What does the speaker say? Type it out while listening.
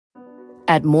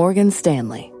At Morgan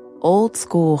Stanley, old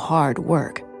school hard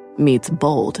work meets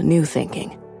bold new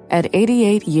thinking. At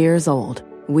 88 years old,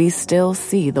 we still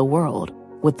see the world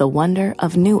with the wonder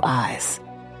of new eyes,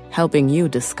 helping you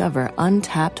discover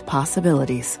untapped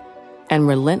possibilities and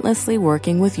relentlessly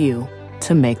working with you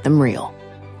to make them real.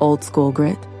 Old school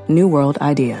grit, new world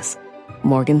ideas.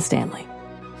 Morgan Stanley.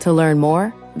 To learn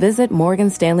more, visit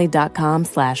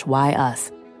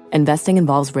morganstanley.com/whyus. Investing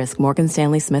involves risk. Morgan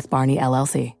Stanley Smith Barney,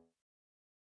 LLC.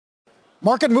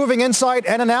 Market moving insight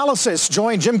and analysis.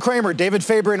 Join Jim Cramer, David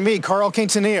Faber, and me, Carl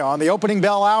Quintanilla, on the opening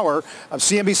bell hour of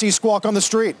CNBC Squawk on the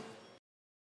Street.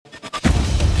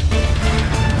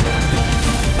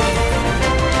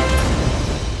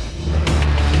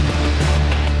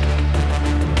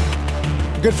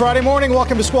 Good Friday morning.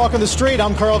 Welcome to Squawk on the Street.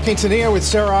 I'm Carl Quintanilla with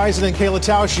Sarah Eisen and Kayla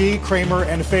Tausche. Cramer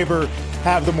and Faber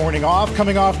have the morning off.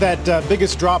 Coming off that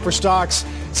biggest drop for stocks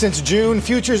since June,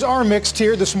 futures are mixed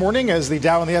here this morning as the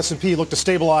Dow and the S&P look to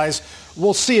stabilize.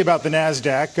 We'll see about the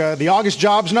NASDAQ. The August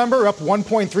jobs number up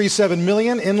 1.37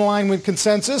 million, in line with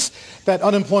consensus. That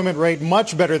unemployment rate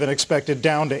much better than expected,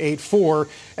 down to 8.4.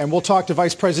 And we'll talk to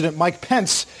Vice President Mike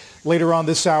Pence later on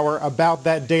this hour about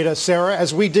that data, Sarah,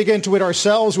 as we dig into it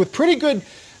ourselves with pretty good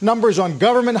numbers on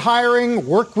government hiring,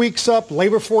 work weeks up,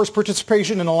 labor force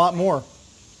participation, and a lot more.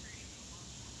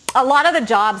 A lot of the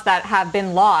jobs that have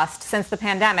been lost since the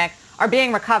pandemic are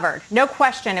being recovered. No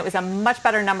question, it was a much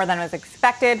better number than was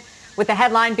expected, with the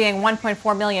headline being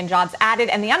 1.4 million jobs added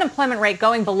and the unemployment rate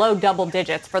going below double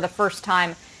digits for the first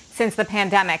time since the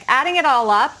pandemic. Adding it all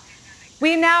up,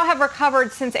 we now have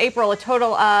recovered since April a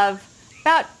total of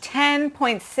about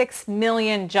 10.6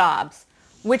 million jobs,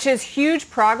 which is huge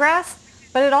progress,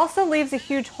 but it also leaves a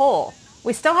huge hole.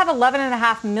 We still have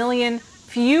 11.5 million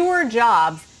fewer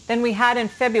jobs than we had in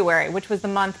February, which was the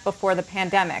month before the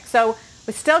pandemic. So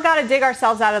we still got to dig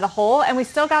ourselves out of the hole, and we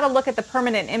still got to look at the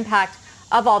permanent impact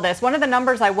of all this. One of the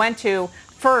numbers I went to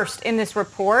first in this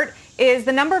report is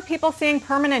the number of people seeing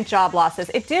permanent job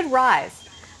losses. It did rise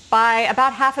by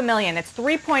about 500,000. It's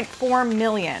 3.4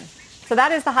 million. So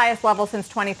that is the highest level since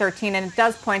 2013, and it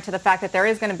does point to the fact that there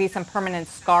is going to be some permanent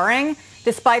scarring,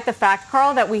 despite the fact,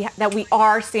 Carl, that we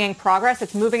are seeing progress.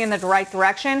 It's moving in the right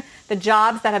direction. The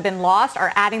jobs that have been lost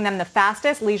are adding them the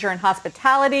fastest: leisure and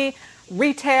hospitality,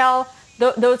 retail,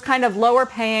 those kind of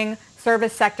lower-paying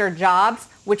service sector jobs,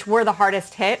 which were the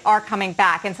hardest hit, are coming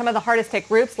back. And some of the hardest hit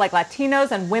groups, like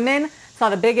Latinos and women, saw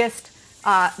the biggest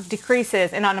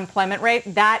decreases in unemployment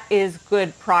rate. That is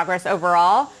good progress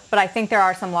overall, but I think there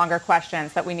are some longer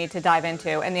questions that we need to dive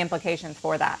into and the implications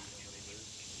for that.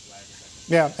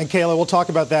 Yeah, and Kayla, we'll talk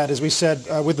about that, as we said,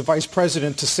 with the vice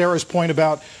president, to Sarah's point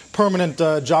about permanent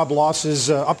job losses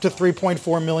up to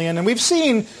 3.4 million. And we've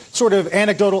seen sort of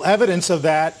anecdotal evidence of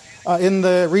that in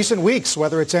the recent weeks,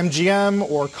 whether it's MGM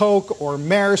or Coke or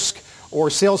Maersk or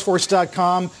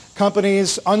Salesforce.com,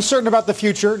 companies uncertain about the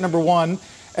future, number one.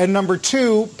 And number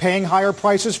two, paying higher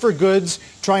prices for goods,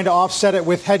 trying to offset it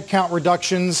with headcount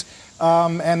reductions.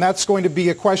 And that's going to be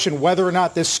a question whether or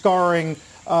not this scarring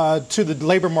to the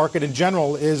labor market in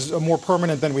general is more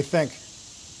permanent than we think.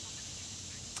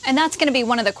 And that's going to be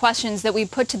one of the questions that we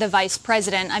put to the vice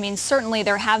president. I mean, certainly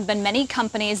there have been many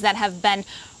companies that have been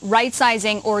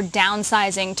right-sizing or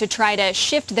downsizing to try to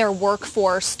shift their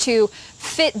workforce to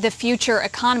fit the future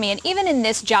economy. And even in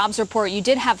this jobs report, you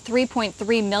did have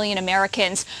 3.3 million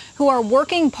Americans who are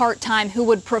working part-time who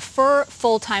would prefer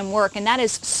full-time work. And that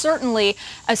is certainly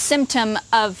a symptom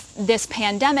of this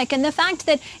pandemic and the fact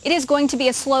that it is going to be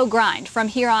a slow grind from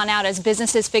here on out as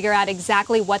businesses figure out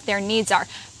exactly what their needs are.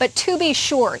 But to be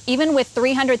sure, even with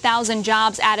 300,000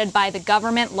 jobs added by the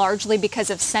government, largely because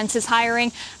of census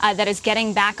hiring that is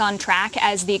getting back on track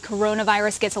as the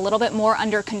coronavirus gets a little bit more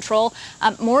under control,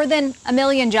 more than 1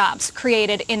 million jobs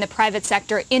created in the private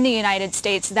sector in the United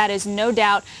States. That is no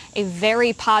doubt a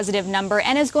very positive number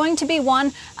and is going to be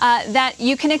one that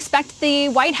you can expect the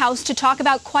White House to talk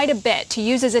about quite a bit, to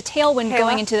use as a tailwind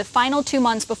going into the final 2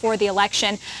 months before the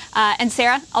election. And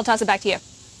Sarah, I'll toss it back to you.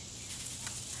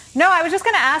 No, I was just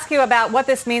going to ask you about what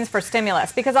this means for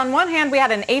stimulus, because on one hand, we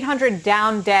had an 800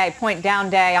 point down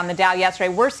day on the Dow yesterday,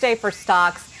 worst day for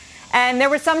stocks. And there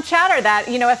was some chatter that,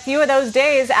 a few of those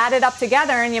days added up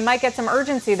together and you might get some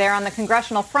urgency there on the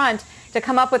congressional front to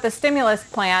come up with a stimulus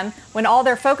plan when all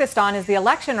they're focused on is the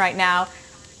election right now.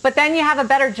 But then you have a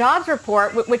better jobs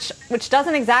report, which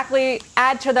doesn't exactly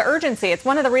add to the urgency. It's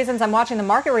one of the reasons I'm watching the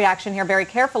market reaction here very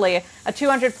carefully. A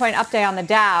 200-point up day on the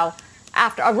Dow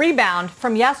after a rebound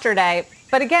from yesterday.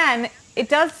 But again, it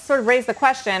does sort of raise the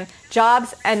question,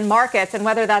 jobs and markets, and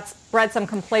whether that's bred some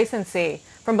complacency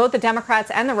from both the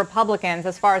Democrats and the Republicans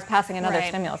as far as passing another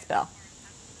stimulus bill.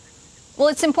 Well,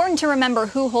 it's important to remember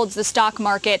who holds the stock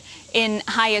market in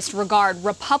highest regard.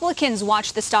 Republicans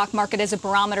watch the stock market as a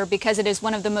barometer because it is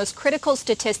one of the most critical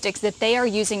statistics that they are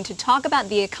using to talk about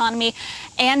the economy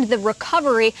and the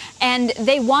recovery. And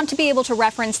they want to be able to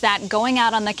reference that going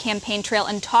out on the campaign trail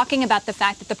and talking about the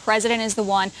fact that the president is the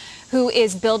one who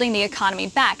is building the economy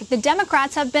back. The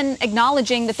Democrats have been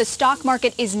acknowledging that the stock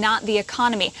market is not the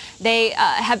economy. They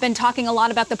have been talking a lot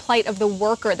about the plight of the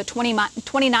worker, the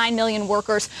 29 million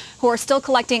workers who are still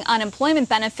collecting unemployment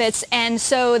benefits. And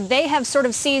so they have sort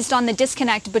of seized on the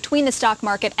disconnect between the stock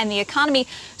market and the economy.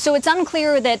 So it's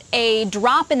unclear that a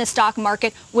drop in the stock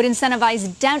market would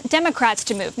incentivize Democrats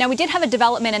to move. Now, we did have a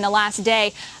development in the last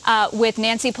day with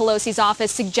Nancy Pelosi's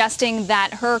office suggesting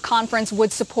that her conference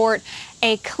would support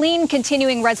a clean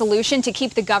continuing resolution to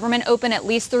keep the government open at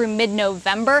least through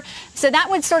mid-November. So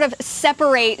that would sort of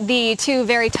separate the two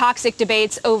very toxic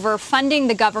debates over funding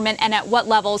the government and at what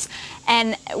levels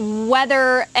and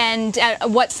whether and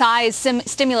at what size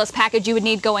stimulus package you would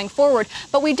need going forward.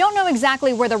 But we don't know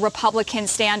exactly where the Republicans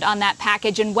stand on that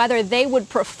package and whether they would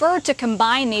prefer to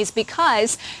combine these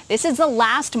because this is the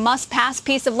last must-pass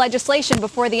piece of legislation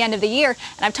before the end of the year.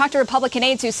 And I've talked to Republican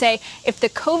aides who say if the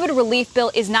COVID relief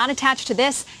bill is not attached to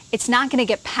this, it's not going to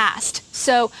get passed.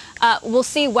 So we'll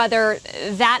see whether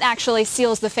that actually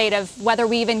seals the fate of whether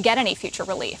we even get any future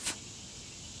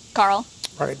relief. Carl?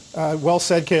 All right. Well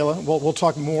said, Kayla. We'll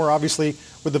talk more, obviously,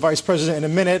 with the vice president in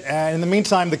a minute. And in the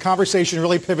meantime, the conversation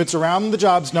really pivots around the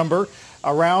jobs number,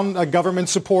 around government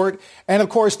support, and, of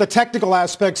course, the technical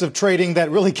aspects of trading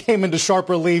that really came into sharp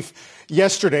relief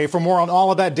yesterday. For more on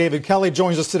all of that, David Kelly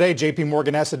joins us today, J.P.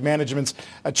 Morgan Asset Management's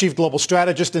chief global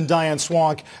strategist, and Diane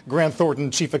Swank, Grant Thornton,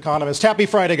 chief economist. Happy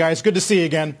Friday, guys. Good to see you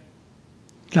again.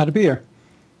 Glad to be here.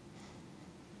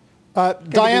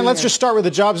 Diane, let's just start with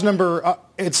the jobs number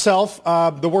itself.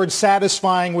 The word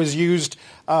satisfying was used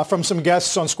from some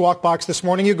guests on Squawk Box this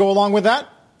morning. You go along with that?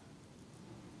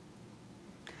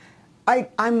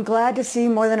 I'm glad to see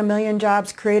more than 1 million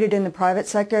jobs created in the private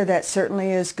sector. That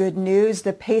certainly is good news.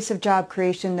 The pace of job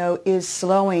creation, though, is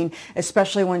slowing,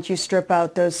 especially once you strip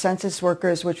out those census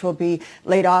workers, which will be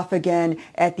laid off again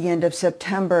at the end of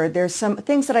September. There's some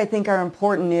things that I think are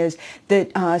important is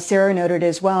that Sarah noted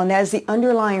as well, and that is the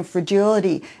underlying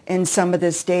fragility in some of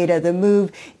this data, the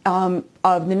move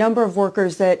of the number of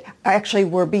workers that actually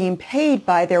were being paid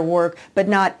by their work but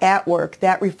not at work.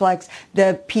 That reflects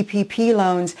the PPP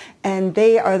loans, and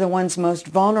they are the ones most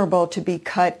vulnerable to be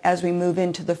cut as we move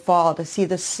into the fall, to see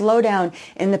the slowdown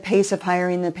in the pace of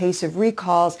hiring, the pace of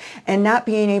recalls, and not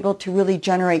being able to really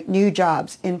generate new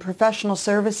jobs. In professional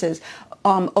services,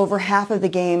 over half of the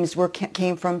gains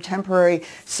came from temporary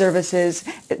services,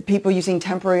 people using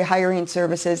temporary hiring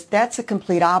services. That's a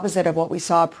complete opposite of what we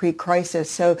saw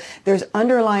pre-crisis. So there's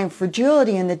underlying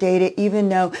fragility in the data, even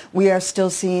though we are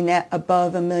still seeing that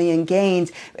above 1 million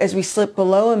gains. As we slip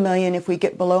below 1 million, if we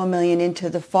get below 1 million into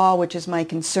the fall, which is my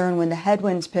concern when the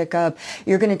headwinds pick up,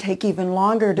 you're going to take even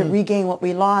longer to regain what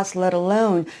we lost, let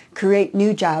alone create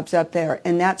new jobs up there.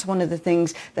 And that's one of the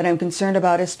things that I'm concerned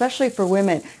about, especially for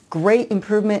women. Great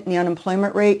improvement in the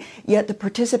unemployment rate, yet the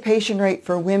participation rate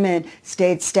for women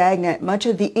stayed stagnant. Much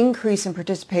of the increase in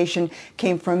participation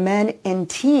came from men and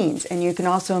teens, and you can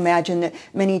also imagine that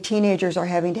many teenagers are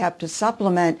having to have to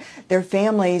supplement their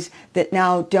families that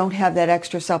now don't have that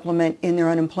extra supplement in their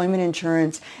unemployment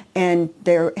insurance, and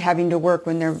they're having to work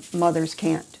when their mothers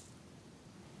can't.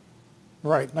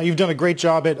 Right. Now, you've done a great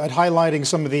job at highlighting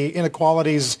some of the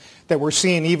inequalities that we're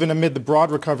seeing even amid the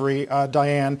broad recovery,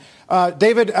 Diane.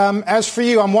 David, as for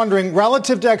you, I'm wondering,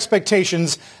 relative to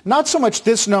expectations, not so much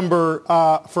this number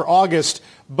for August,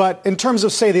 but in terms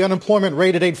of, say, the unemployment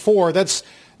rate at 8.4, that's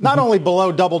not only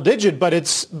below double digit, but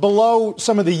it's below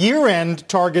some of the year-end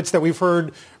targets that we've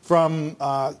heard from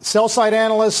sell-side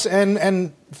analysts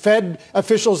and Fed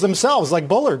officials themselves, like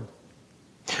Bullard.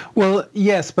 Well,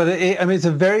 yes, but it's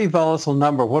a very volatile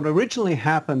number. What originally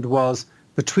happened was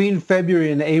between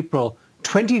February and April,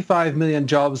 25 million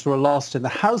jobs were lost in the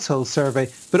household survey,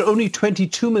 but only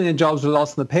 22 million jobs were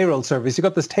lost in the payroll survey. So you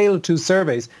got this tale of two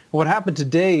surveys. And what happened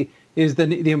today is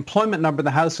the employment number in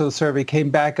the household survey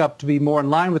came back up to be more in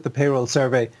line with the payroll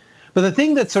survey. But the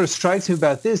thing that sort of strikes me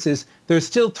about this is there's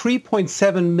still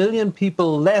 3.7 million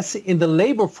people less in the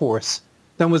labor force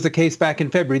than was the case back in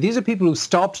February. These are people who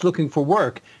stopped looking for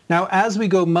work. Now, as we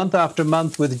go month after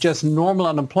month with just normal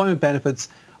unemployment benefits,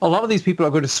 a lot of these people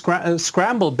are going to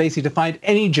scramble basically to find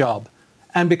any job.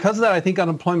 And because of that, I think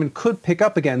unemployment could pick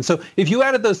up again. So if you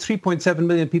added those 3.7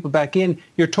 million people back in,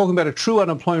 you're talking about a true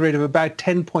unemployment rate of about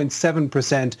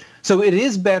 10.7%. So it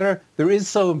is better. There is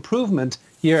some improvement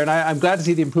here. And I'm glad to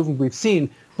see the improvement we've seen.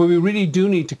 But we really do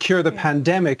need to cure the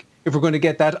pandemic if we're going to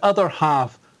get that other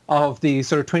half of the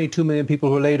sort of 22 million people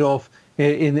who were laid off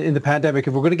in the pandemic,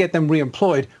 if we're going to get them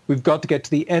reemployed, we've got to get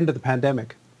to the end of the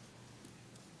pandemic.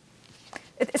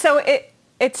 So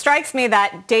it strikes me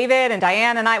that David and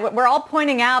Diane and I, we're all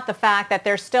pointing out the fact that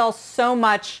there's still so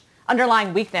much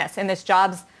underlying weakness in this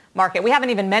jobs market. We haven't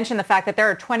even mentioned the fact that there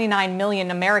are 29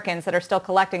 million Americans that are still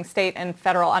collecting state and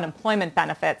federal unemployment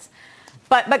benefits.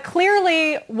 But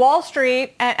clearly, Wall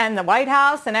Street and the White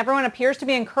House and everyone appears to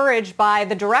be encouraged by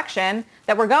the direction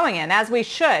that we're going in, as we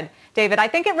should. David, I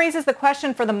think it raises the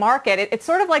question for the market. It's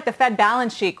sort of like the Fed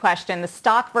balance sheet question, the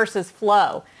stock versus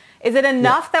flow. Is it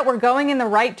enough that we're going in the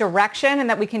right direction and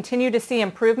that we continue to see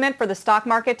improvement for the stock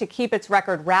market to keep its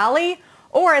record rally?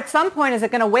 Or at some point, is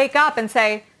it going to wake up and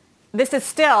say, this is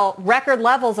still record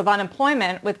levels of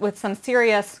unemployment with some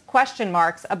serious question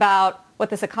marks about what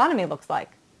this economy looks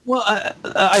like? Well,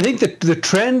 I think that the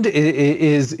trend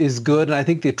is good, and I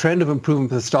think the trend of improvement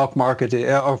for the stock market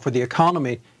or for the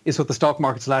economy is what the stock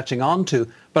market's latching on to.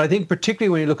 But I think particularly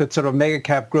when you look at sort of mega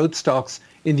cap growth stocks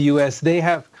in the US, they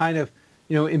have kind of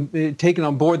taken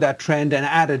on board that trend and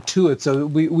added to it. So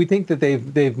we think that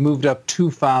they've moved up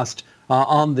too fast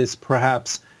on this,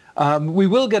 perhaps. We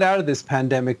will get out of this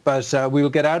pandemic, but we will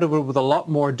get out of it with a lot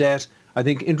more debt. I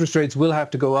think interest rates will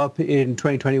have to go up in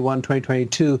 2021,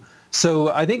 2022. So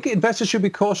I think investors should be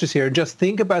cautious here and just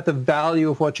think about the value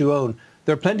of what you own.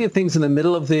 There are plenty of things in the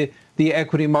middle of the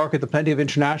equity market, there are plenty of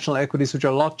international equities which are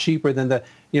a lot cheaper than the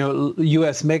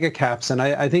US mega caps. And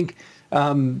I think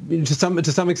to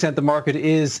some extent the market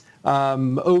is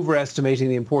overestimating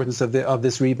the importance of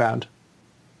this rebound.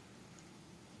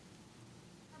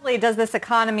 Does this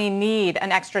economy need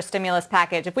an extra stimulus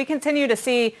package? If we continue to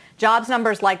see jobs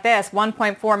numbers like this,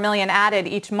 1.4 million added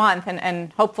each month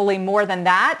and hopefully more than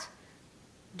that,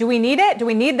 do we need it? Do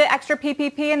we need the extra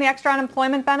PPP and the extra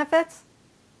unemployment benefits?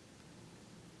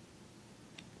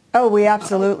 Oh, we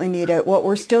absolutely need it. What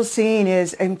we're still seeing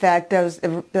is, in fact,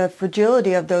 the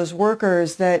fragility of those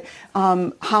workers, that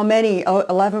how many,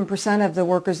 11% of the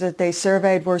workers that they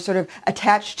surveyed were sort of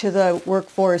attached to the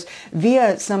workforce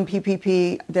via some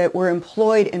PPP that were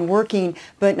employed and working,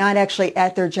 but not actually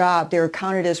at their job. They were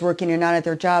counted as working and not at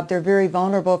their job. They're very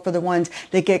vulnerable for the ones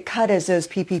that get cut as those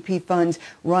PPP funds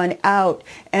run out.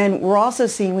 And we're also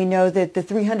seeing, we know that the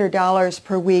 $300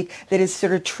 per week that is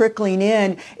sort of trickling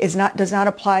in does not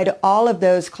apply to all of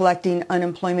those collecting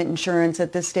unemployment insurance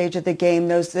at this stage of the game.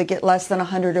 Those that get less than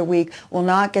 $100 a week will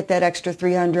not get that extra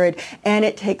 $300, and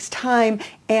it takes time.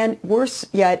 And worse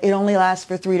yet, it only lasts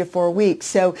for 3 to 4 weeks.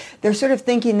 So they're sort of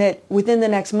thinking that within the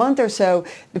next month or so,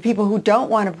 the people who don't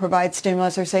want to provide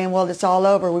stimulus are saying, well, it's all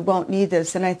over. We won't need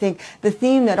this. And I think the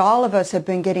theme that all of us have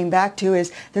been getting back to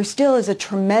is there still is a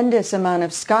tremendous amount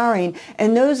of scarring.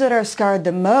 And those that are scarred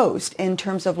the most in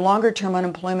terms of longer-term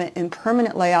unemployment and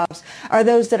permanent layoffs are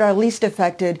those that are least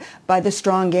affected by the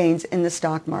strong gains in the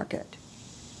stock market.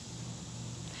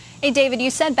 Hey, David, you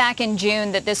said back in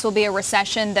June that this will be a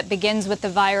recession that begins with the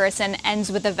virus and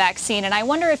ends with the vaccine. And I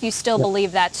wonder if you still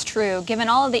believe that's true. Given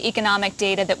all of the economic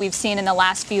data that we've seen in the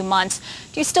last few months,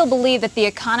 do you still believe that the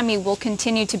economy will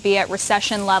continue to be at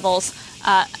recession levels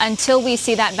until we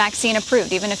see that vaccine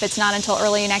approved, even if it's not until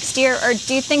early next year? Or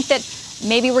do you think that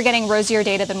maybe we're getting rosier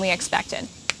data than we expected?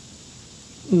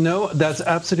 No, that's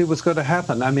absolutely what's going to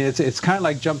happen. I mean, it's kind of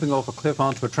like jumping off a cliff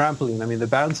onto a trampoline. I mean, the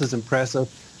bounce is impressive,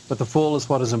 but the fall is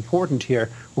what is important here.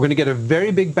 We're going to get a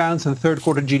very big bounce in third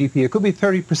quarter GDP. It could be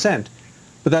 30%,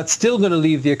 but that's still going to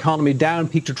leave the economy down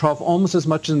peak to trough almost as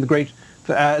much as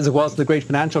it was in the great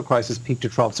financial crisis peak to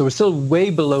trough. So we're still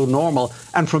way below normal.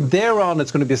 And from there on,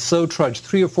 it's going to be a slow trudge,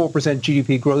 3 or 4%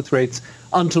 GDP growth rates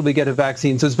until we get a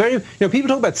vaccine. So it's very, people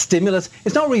talk about stimulus.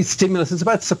 It's not really stimulus. It's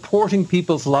about supporting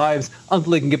people's lives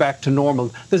until they can get back to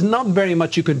normal. There's not very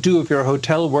much you can do if you're a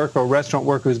hotel worker or restaurant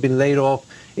worker who's been laid off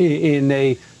in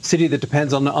a city that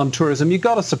depends on tourism. You've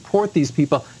got to support these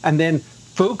people and then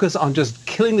focus on just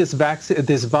killing this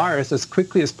virus as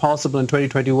quickly as possible in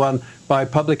 2021 by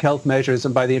public health measures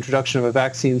and by the introduction of a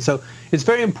vaccine. So it's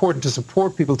very important to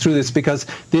support people through this because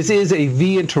this is a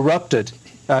V-interrupted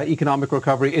economic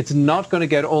recovery. It's not going to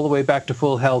get all the way back to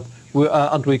full health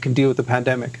until we can deal with the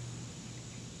pandemic.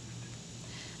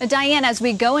 Diane, as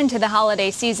we go into the holiday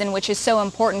season, which is so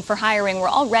important for hiring, we're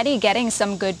already getting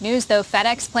some good news, though.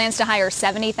 FedEx plans to hire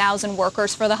 70,000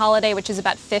 workers for the holiday, which is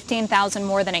about 15,000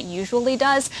 more than it usually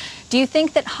does. Do you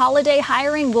think that holiday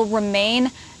hiring will remain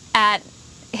at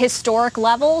historic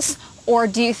levels, or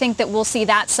do you think that we'll see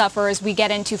that suffer as we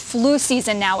get into flu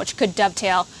season now, which could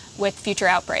dovetail with future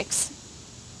outbreaks?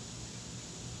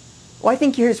 Well, I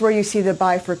think here's where you see the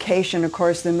bifurcation. Of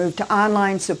course, the move to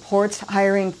online supports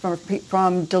hiring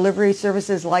from delivery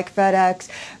services like FedEx.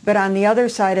 But on the other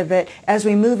side of it, as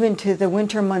we move into the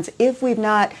winter months, if we've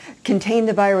not contained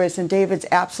the virus, and David's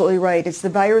absolutely right, it's the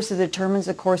virus that determines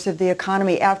the course of the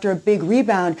economy. After a big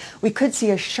rebound, we could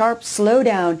see a sharp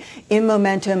slowdown in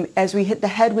momentum as we hit the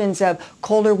headwinds of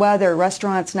colder weather,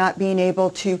 restaurants not being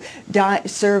able to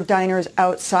serve diners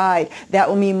outside. That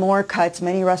will mean more cuts,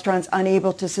 many restaurants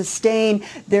unable to sustain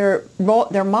their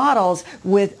models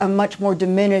with a much more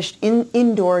diminished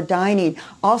indoor dining.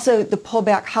 Also, the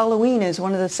pullback. Halloween is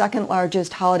one of the second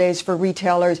largest holidays for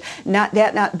retailers, not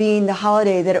being the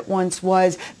holiday that it once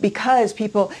was, because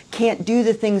people can't do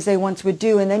the things they once would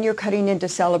do. And then you're cutting into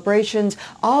celebrations,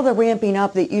 all the ramping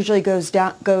up that usually goes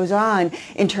on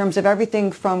in terms of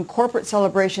everything from corporate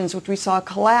celebrations, which we saw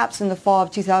collapse in the fall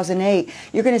of 2008.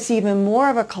 You're going to see even more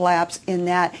of a collapse in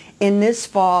that in this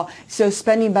fall. So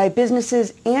spending by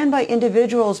businesses and by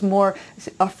individuals more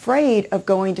afraid of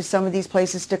going to some of these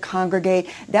places to congregate,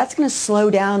 that's going to slow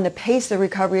down the pace of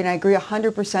recovery. And I agree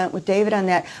 100% with David on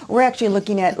that. We're actually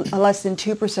looking at less than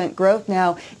 2% growth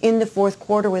now in the fourth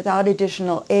quarter without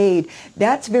additional aid.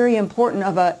 That's very important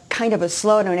of a kind of a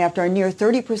slowdown after a near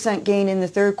 30% gain in the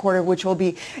third quarter, which will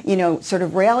be, sort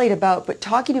of rallied about. But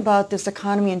talking about this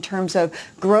economy in terms of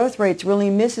growth rates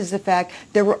really misses the fact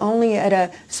that we're only at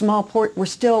a small port. We're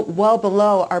still well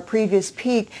below our previous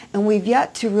peak, and we've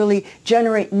yet to really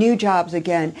generate new jobs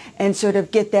again and sort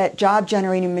of get that job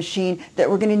generating machine that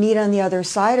we're going to need on the other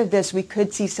side of this. We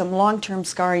could see some long-term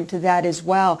scarring to that as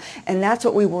well. And that's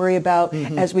what we worry about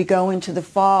as we go into the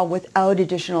fall without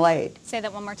additional aid. Say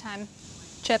that one more time,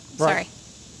 Chip. Right. Sorry.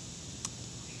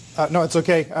 No, it's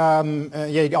okay.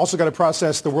 You also got to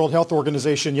process the World Health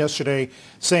Organization yesterday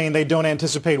saying they don't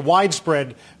anticipate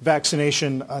widespread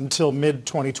vaccination until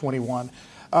mid-2021.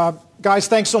 Guys,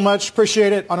 thanks so much.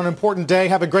 Appreciate it on an important day.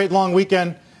 Have a great long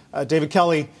weekend. David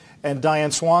Kelly and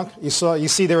Diane Swank. You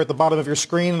see there at the bottom of your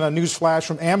screen a news flash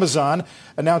from Amazon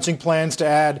announcing plans to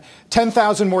add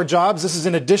 10,000 more jobs. This is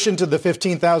in addition to the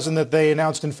 15,000 that they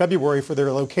announced in February for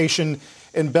their location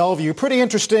in Bellevue. Pretty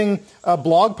interesting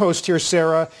blog post here,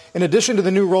 Sarah. In addition to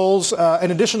the new roles, an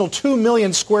additional 2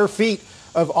 million square feet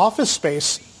of office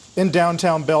space in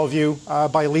downtown Bellevue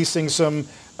by leasing some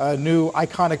new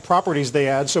iconic properties they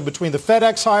add. So between the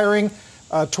FedEx hiring,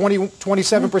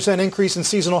 27% increase in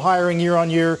seasonal hiring year on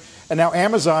year, and now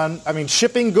Amazon,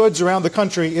 shipping goods around the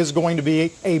country is going to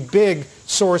be a big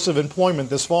source of employment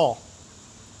this fall.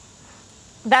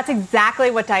 That's exactly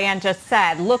what Diane just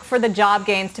said. Look for the job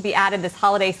gains to be added this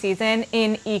holiday season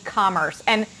in e-commerce.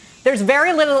 And there's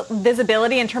very little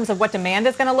visibility in terms of what demand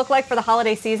is going to look like for the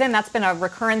holiday season. That's been a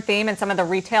recurrent theme in some of the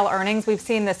retail earnings we've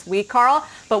seen this week, Carl.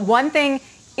 But one thing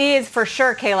is for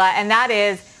sure, Kayla, and that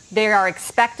is they are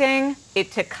expecting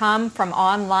it to come from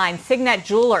online. Signet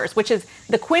Jewelers, which is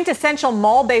the quintessential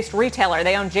mall-based retailer.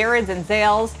 They own Jared's and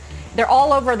Zales. They're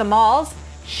all over the malls.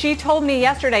 She told me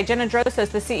yesterday, Jenna Drosos,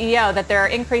 the CEO, that they're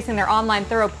increasing their online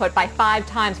throughput by 5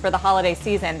 times for the holiday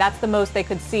season. That's the most they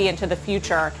could see into the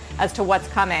future as to what's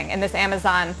coming. And this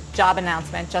Amazon job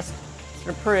announcement just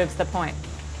sort of proves the point.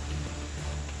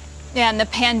 Yeah, and the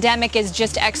pandemic is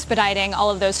just expediting all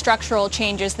of those structural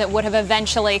changes that would have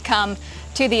eventually come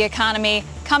to the economy.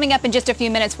 Coming up in just a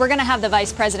few minutes, we're going to have the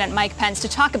Vice President Mike Pence to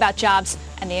talk about jobs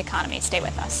and the economy. Stay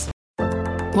with us.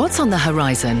 What's on the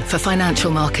horizon for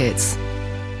financial markets?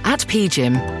 At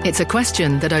PGIM, it's a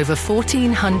question that over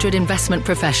 1,400 investment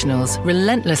professionals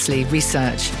relentlessly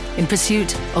research in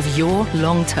pursuit of your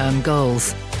long-term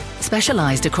goals.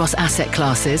 Specialized across asset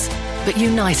classes, but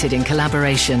united in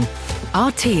collaboration,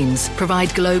 our teams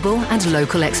provide global and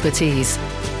local expertise.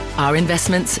 Our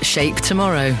investments shape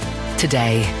tomorrow,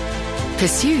 today.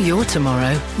 Pursue your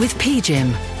tomorrow with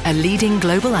PGIM, a leading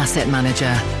global asset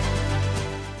manager.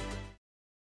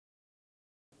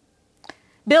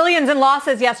 Billions in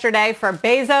losses yesterday for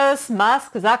Bezos,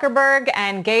 Musk, Zuckerberg,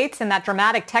 and Gates in that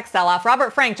dramatic tech sell-off.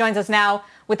 Robert Frank joins us now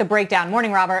with a breakdown.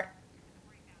 Morning, Robert.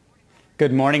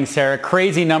 Good morning, Sarah.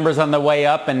 Crazy numbers on the way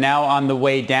up and now on the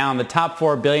way down. The top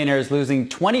 4 billionaires losing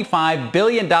 $25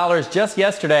 billion just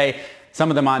yesterday. Some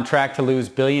of them on track to lose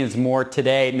billions more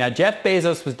today. Now, Jeff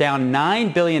Bezos was down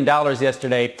 $9 billion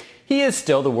yesterday. He is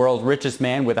still the world's richest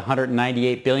man with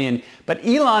 $198 billion. But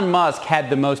Elon Musk had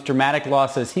the most dramatic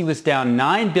losses. He was down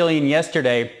 $9 billion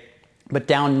yesterday, but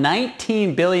down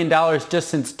 $19 billion just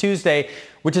since Tuesday,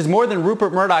 which is more than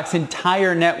Rupert Murdoch's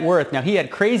entire net worth. Now, he had a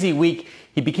crazy week.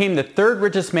 He became the 3rd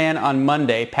richest man on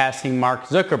Monday, passing Mark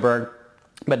Zuckerberg.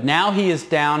 But now he is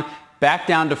back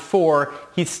down to 4.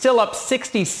 He's still up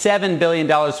 $67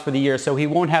 billion for the year, so he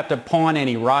won't have to pawn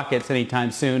any rockets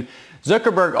anytime soon.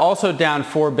 Zuckerberg also down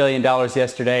 $4 billion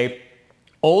yesterday.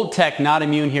 Old tech not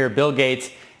immune here. Bill Gates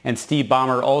and Steve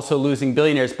Ballmer also losing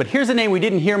billionaires. But here's a name we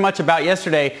didn't hear much about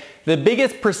yesterday. The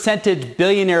biggest percentage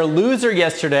billionaire loser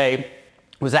yesterday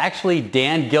was actually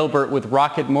Dan Gilbert with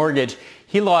Rocket Mortgage.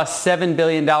 He lost $7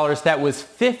 billion. That was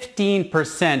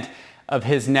 15% of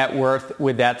his net worth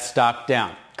with that stock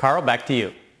down. Carl, back to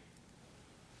you.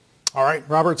 All right,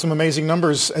 Robert, some amazing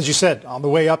numbers, as you said, on the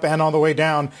way up and on the way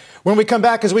down. When we come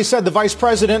back, as we said, the vice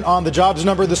president on the jobs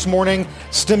number this morning,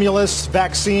 stimulus,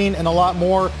 vaccine, and a lot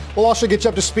more. We'll also get you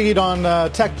up to speed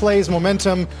on tech plays,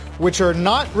 momentum, which are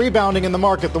not rebounding in the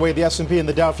market the way the S&P and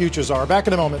the Dow futures are. Back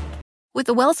in a moment. With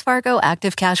the Wells Fargo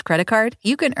Active Cash Credit Card,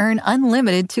 you can earn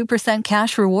unlimited 2%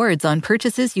 cash rewards on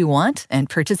purchases you want and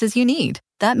purchases you need.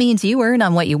 That means you earn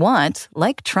on what you want,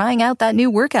 like trying out that new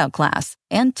workout class,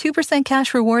 and 2%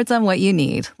 cash rewards on what you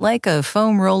need, like a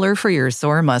foam roller for your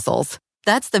sore muscles.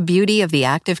 That's the beauty of the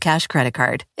Active Cash Credit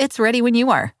Card. It's ready when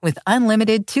you are, with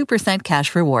unlimited 2%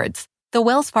 cash rewards. The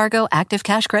Wells Fargo Active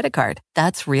Cash Credit Card.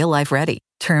 That's real life ready.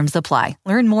 Terms apply.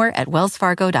 Learn more at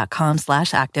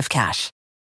wellsfargo.com/activecash.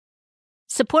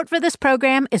 Support for this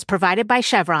program is provided by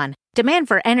Chevron. Demand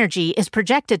for energy is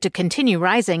projected to continue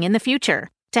rising in the future.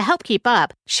 To help keep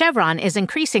up, Chevron is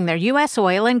increasing their U.S.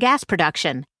 oil and gas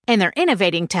production, and they're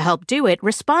innovating to help do it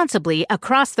responsibly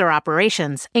across their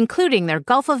operations, including their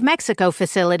Gulf of Mexico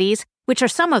facilities, which are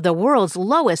some of the world's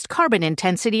lowest carbon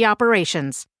intensity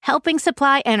operations, helping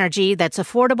supply energy that's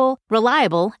affordable,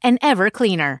 reliable, and ever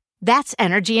cleaner. That's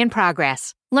energy in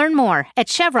progress. Learn more at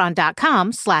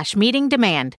chevron.com/meeting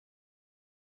demand.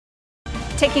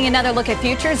 Taking another look at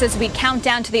futures as we count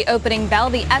down to the opening bell,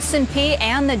 the S&P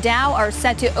and the Dow are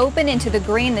set to open into the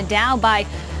green. The Dow by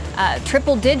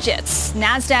triple digits.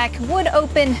 NASDAQ would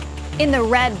open in the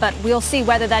red, but we'll see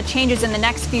whether that changes in the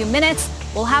next few minutes.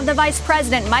 We'll have the Vice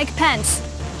President Mike Pence in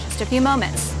just a few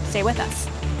moments. Stay with us.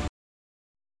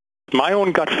 My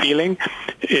own gut feeling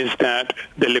is that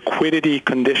the liquidity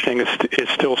conditioning is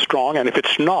still strong, and if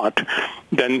it's not,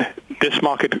 then this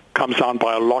market comes down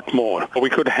by a lot more. We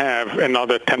could have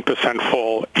another 10%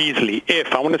 fall easily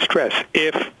if, I want to stress,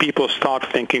 if people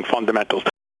start thinking fundamentals.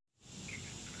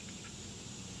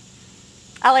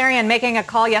 Alarian making a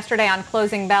call yesterday on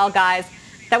closing bell, guys,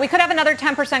 that we could have another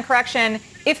 10% correction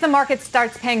if the market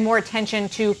starts paying more attention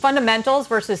to fundamentals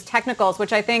versus technicals,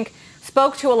 which I think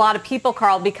spoke to a lot of people,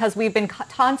 Carl, because we've been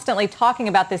constantly talking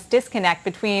about this disconnect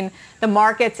between the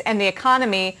markets and the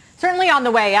economy, certainly on the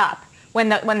way up, when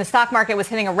the stock market was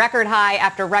hitting a record high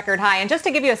after record high. And just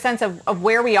to give you a sense of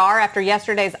where we are after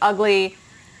yesterday's ugly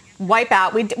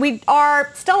wipeout, we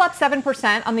are still up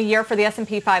 7% on the year for the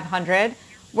S&P 500.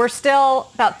 We're still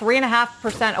about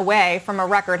 3.5% away from a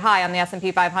record high on the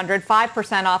S&P 500,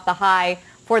 5% off the high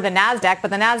for the NASDAQ, but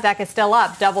the NASDAQ is still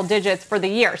up double digits for the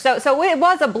year. So it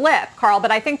was a blip, Carl,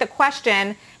 but I think the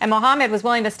question, and Mohammed was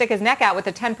willing to stick his neck out with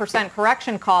the 10%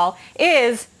 correction call,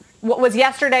 is what was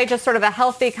yesterday just sort of a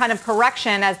healthy kind of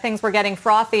correction as things were getting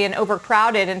frothy and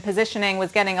overcrowded and positioning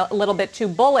was getting a little bit too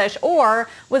bullish, or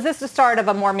was this the start of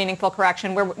a more meaningful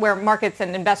correction where markets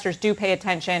and investors do pay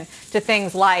attention to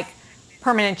things like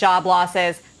permanent job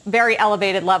losses, very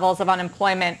elevated levels of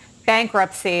unemployment,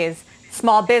 bankruptcies,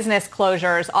 small business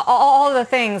closures, all of the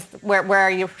things where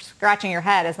you're scratching your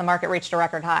head as the market reached a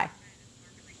record high?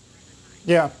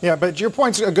 Yeah, but your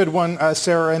point's a good one,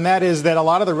 Sarah, and that is that a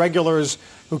lot of the regulars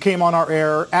who came on our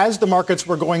air as the markets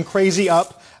were going crazy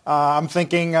up, I'm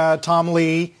thinking Tom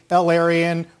Lee,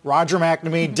 Alarian, Roger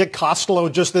McNamee, Dick Costello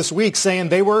just this week saying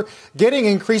they were getting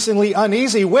increasingly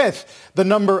uneasy with the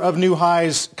number of new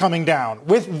highs coming down,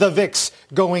 with the VIX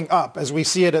going up as we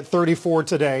see it at 34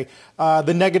 today,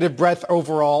 the negative breadth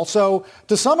overall. So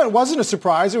to some it wasn't a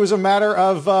surprise. It was a matter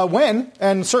of when,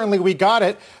 and certainly we got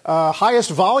it. Highest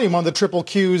volume on the triple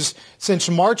Qs since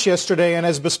March yesterday, and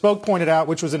as Bespoke pointed out,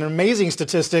 which was an amazing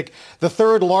statistic, the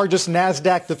third largest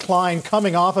NASDAQ decline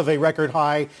coming off of a record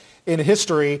high in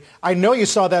history. I know you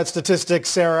saw that statistic,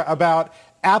 Sarah, about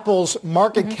Apple's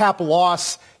market cap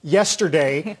loss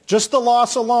yesterday. Just the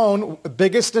loss alone,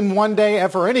 biggest in one day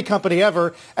for any company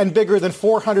ever, and bigger than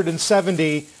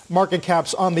 470 market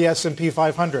caps on the S&P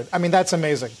 500. I mean, that's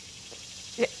amazing.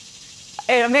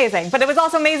 Amazing. But it was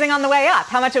also amazing on the way up,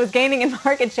 how much it was gaining in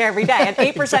market share every day. An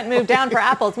 8% move down for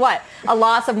Apple is what? A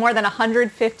loss of more than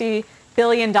 $150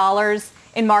 billion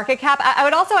in market cap. I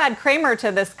would also add Cramer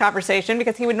to this conversation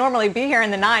because he would normally be here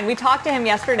in the 9. We talked to him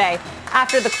yesterday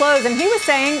after the close, and he was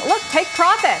saying, look, take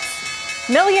profits.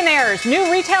 Millionaires,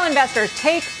 new retail investors,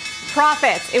 take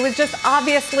profits. It was just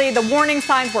obviously the warning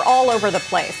signs were all over the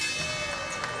place.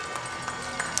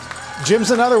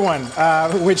 Jim's another one,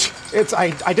 which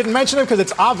I didn't mention him because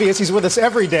it's obvious he's with us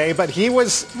every day, but he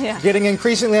was getting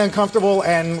increasingly uncomfortable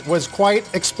and was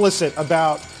quite explicit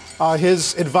about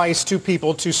his advice to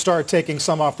people to start taking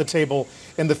some off the table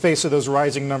in the face of those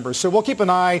rising numbers. So we'll keep an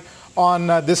eye on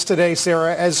this today,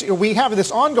 Sarah, as we have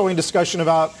this ongoing discussion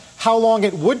about how long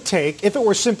it would take if it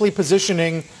were simply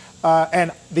positioning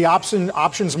and the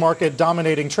options market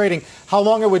dominating trading, how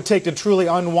long it would take to truly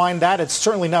unwind that. It's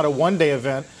certainly not a one-day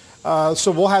event.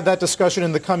 So we'll have that discussion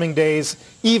in the coming days,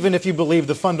 even if you believe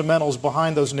the fundamentals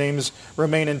behind those names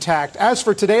remain intact. As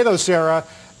for today, though, Sarah,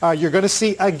 you're going to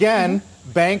see, again,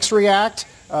 banks react.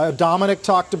 Dominic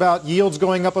talked about yields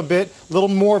going up a bit, a little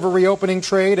more of a reopening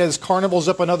trade as Carnival's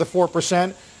up another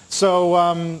 4%.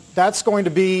 So that's going to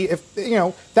be,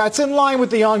 that's in line with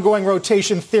the ongoing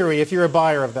rotation theory if you're a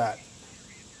buyer of that.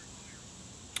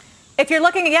 If you're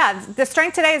looking, the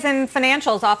strength today is in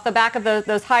financials off the back of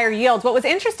those higher yields. What was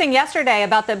interesting yesterday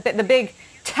about the big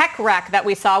tech wreck that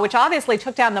we saw, which obviously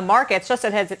took down the markets, just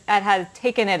as it had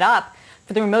taken it up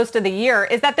through most of the year,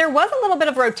 is that there was a little bit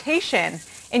of rotation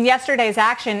in yesterday's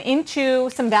action into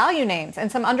some value names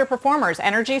and some underperformers.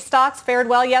 Energy stocks fared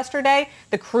well yesterday.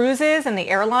 The cruises and the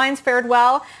airlines fared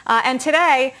well. And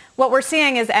today, what we're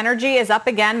seeing is energy is up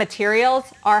again. Materials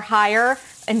are higher.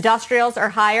 Industrials are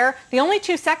higher. The only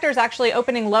two sectors actually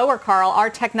opening lower, Carl, are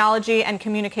technology and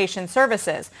communication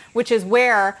services, which is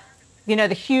where, the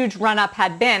huge run-up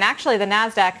had been. Actually, the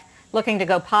NASDAQ looking to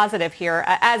go positive here.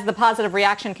 As the positive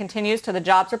reaction continues to the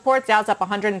jobs report, Dow's up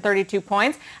 132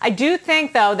 points. I do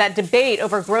think, though, that debate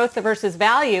over growth versus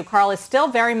value, Carl, is still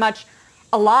very much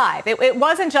alive. It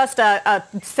wasn't just a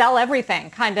sell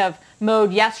everything kind of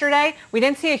mode yesterday. We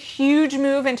didn't see a huge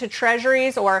move into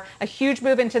treasuries or a huge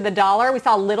move into the dollar. We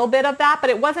saw a little bit of that, but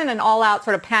it wasn't an all-out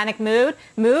sort of panic move.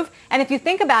 And if you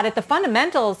think about it, the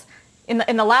fundamentals in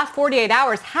the last 48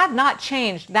 hours have not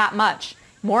changed that much.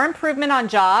 More improvement on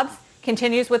jobs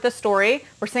continues with the story.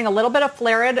 We're seeing a little bit of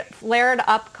flared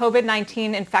up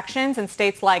COVID-19 infections in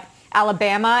states like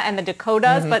Alabama and the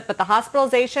Dakotas, but the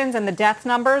hospitalizations and the death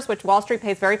numbers, which Wall Street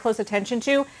pays very close attention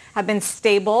to, have been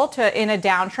stable in a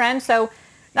downtrend. So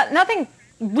nothing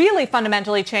really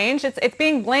fundamentally changed. It's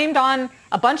being blamed on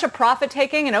a bunch of profit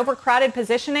taking and overcrowded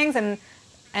positionings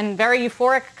and very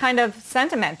euphoric kind of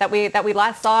sentiment that we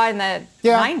last saw in the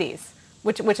 90s,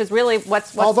 which is really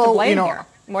what's to blame here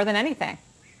more than anything.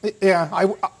 Yeah,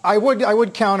 I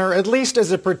would counter, at least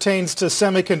as it pertains to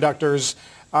semiconductors.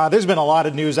 There's been a lot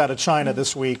of news out of China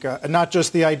this week, not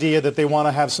just the idea that they want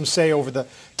to have some say over the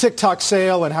TikTok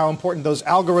sale and how important those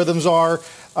algorithms are,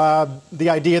 the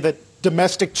idea that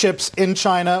domestic chips in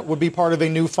China would be part of a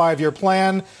new 5-year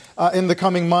plan in the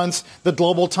coming months. The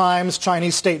Global Times,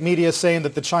 Chinese state media saying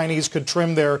that the Chinese could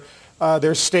trim their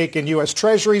stake in U.S.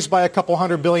 treasuries by a couple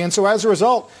 $100 billion. So as a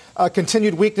result,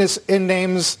 continued weakness in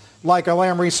names like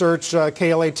Alam Research,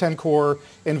 KLA Tencor,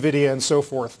 NVIDIA, and so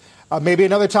forth. Maybe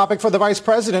another topic for the vice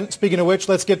president. Speaking of which,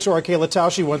 let's get to our Kayla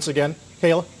Tausche once again.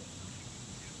 Kayla?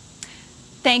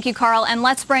 Thank you, Carl. And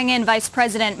let's bring in Vice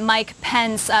President Mike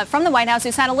Pence from the White House,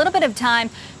 who's had a little bit of time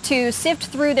to sift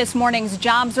through this morning's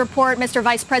jobs report. Mr.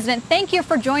 Vice President, thank you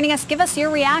for joining us. Give us your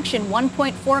reaction.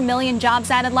 1.4 million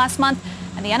jobs added last month,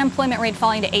 and the unemployment rate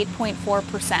falling to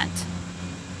 8.4%.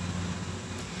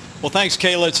 Well, thanks,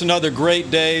 Kayla. It's another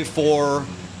great day for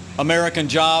American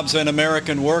jobs and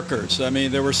American workers. I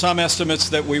mean, there were some estimates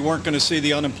that we weren't going to see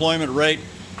the unemployment rate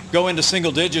go into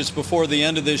single digits before the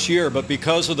end of this year, but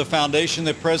because of the foundation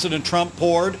that President Trump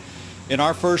poured in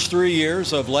our first 3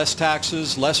 years of less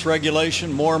taxes, less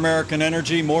regulation, more American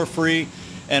energy, more free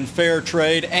and fair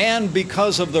trade, and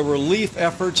because of the relief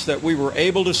efforts that we were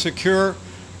able to secure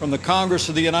from the Congress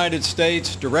of the United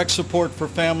States, direct support for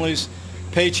families,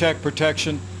 paycheck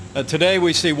protection, today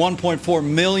we see 1.4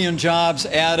 million jobs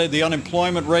added. The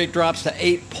unemployment rate drops to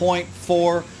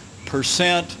 8.4%.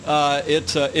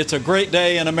 It's a great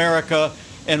day in America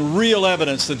and real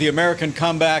evidence that the American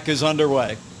comeback is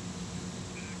underway.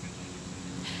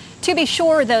 To be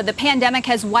sure, though, the pandemic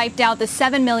has wiped out the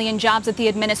 7 million jobs that the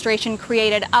administration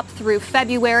created up through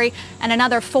February and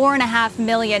another 4.5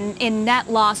 million in net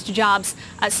lost jobs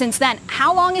since then.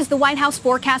 How long is the White House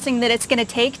forecasting that it's going to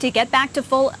take to get back to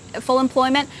full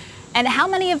employment? And how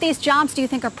many of these jobs do you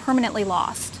think are permanently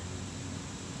lost?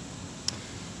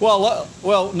 Well,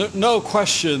 no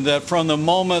question that from the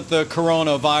moment the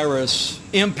coronavirus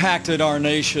impacted our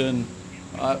nation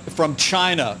from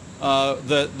China,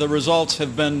 the results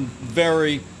have been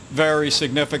very, very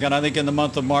significant. I think in the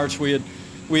month of March we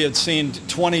had seen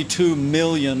 22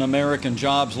 million American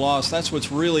jobs lost. That's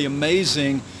what's really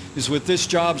amazing is with this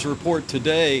jobs report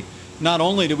today, not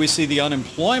only do we see the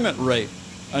unemployment rate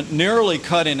nearly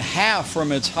cut in half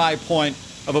from its high point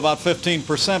of about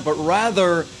 15%, but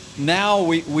rather now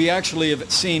we actually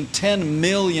have seen 10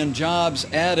 million jobs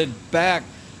added back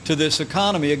to this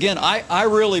economy. Again, I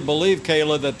really believe,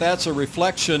 Kayla, that that's a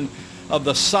reflection of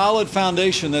the solid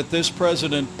foundation that this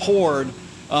president poured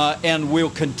and will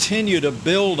continue to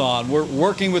build on. We're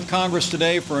working with Congress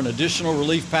today for an additional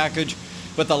relief package,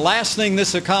 but the last thing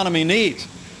this economy needs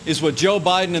is what Joe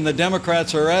Biden and the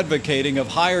Democrats are advocating of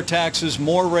higher taxes,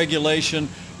 more regulation,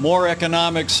 more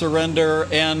economic surrender,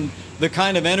 and the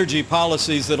kind of energy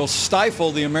policies that will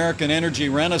stifle the American energy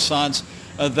renaissance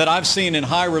that I've seen in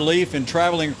high relief in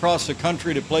traveling across the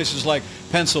country to places like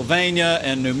Pennsylvania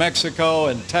and New Mexico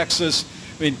and Texas.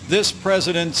 I mean, this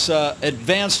president's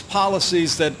advanced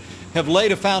policies that have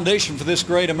laid a foundation for this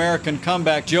great American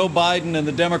comeback. Joe Biden and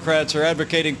the Democrats are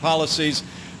advocating policies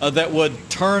that would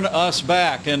turn us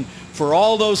back. And for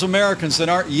all those Americans that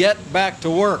aren't yet back to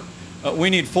work,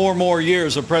 we need 4 more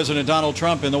years of President Donald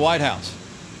Trump in the White House.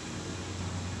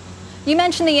 You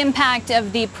mentioned the impact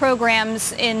of the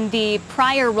programs in the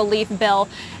prior relief bill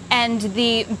and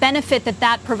the benefit that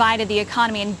that provided the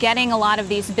economy in getting a lot of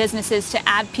these businesses to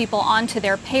add people onto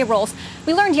their payrolls.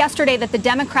 We learned yesterday that the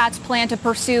Democrats plan to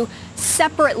pursue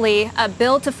separately a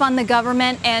bill to fund the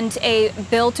government and a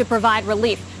bill to provide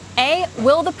relief. A,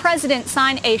 will the president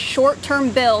sign a short-term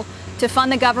bill to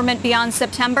fund the government beyond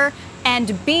September?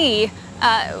 And B,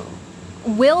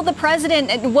 will the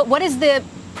president, what is the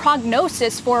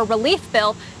prognosis for a relief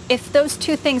bill if those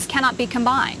two things cannot be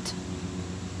combined?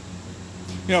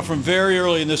 You know, from very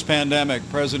early in this pandemic,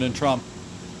 President Trump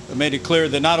made it clear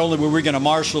that not only were we going to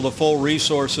marshal the full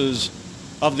resources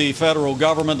of the federal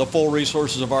government, the full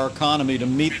resources of our economy to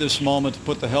meet this moment, to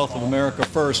put the health of America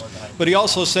first, but he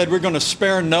also said we're going to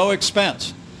spare no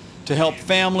expense to help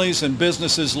families and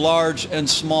businesses large and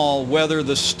small weather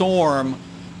the storm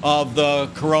of the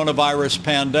coronavirus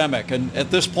pandemic. And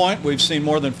at this point, we've seen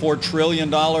more than $4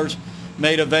 trillion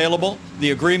made available.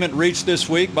 The agreement reached this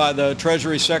week by the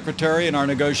Treasury Secretary and our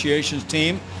negotiations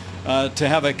team to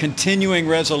have a continuing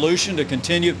resolution to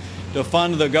continue to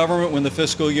fund the government when the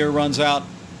fiscal year runs out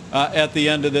at the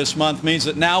end of this month means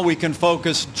that now we can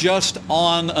focus just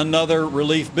on another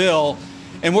relief bill.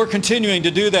 And we're continuing to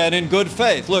do that in good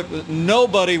faith. Look,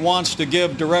 nobody wants to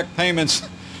give direct payments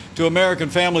to American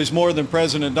families more than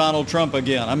President Donald Trump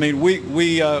again. I mean,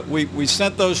 we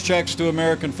sent those checks to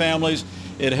American families.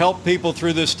 It helped people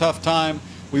through this tough time.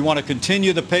 We want to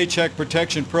continue the Paycheck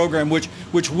Protection Program,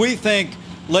 which we think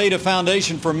laid a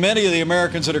foundation for many of the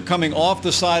Americans that are coming off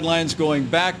the sidelines, going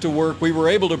back to work. We were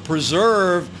able to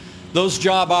preserve those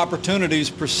job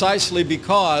opportunities precisely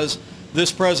because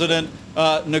this president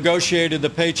negotiated the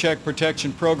Paycheck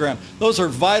Protection Program. Those are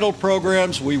vital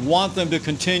programs. We want them to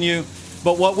continue.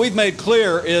 But what we've made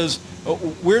clear is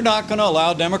we're not going to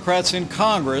allow Democrats in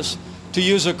Congress to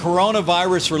use a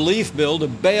coronavirus relief bill to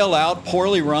bail out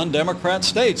poorly run Democrat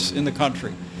states in the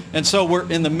country. And so we're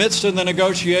in the midst of the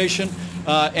negotiation,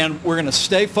 and we're going to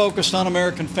stay focused on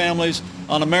American families,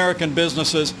 on American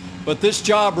businesses. But this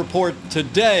job report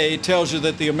today tells you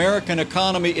that the American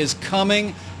economy is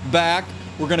coming back.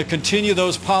 We're going to continue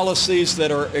those policies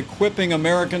that are equipping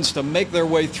Americans to make their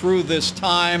way through this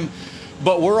time.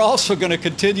 But we're also going to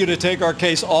continue to take our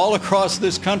case all across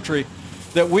this country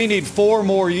that we need 4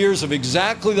 more years of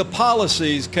exactly the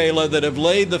policies, Kayla, that have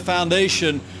laid the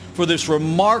foundation for this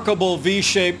remarkable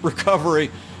V-shaped recovery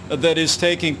that is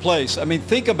taking place. I mean,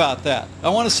 think about that. I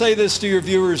want to say this to your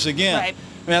viewers again. Right.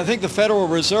 I mean, I think the Federal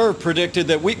Reserve predicted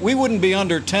that we wouldn't be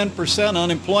under 10%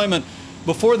 unemployment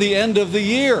before the end of the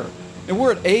year. And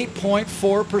we're at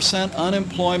 8.4%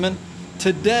 unemployment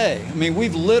today. I mean,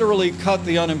 we've literally cut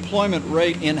the unemployment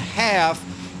rate in half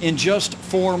in just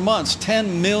 4 months.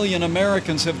 10 million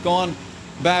Americans have gone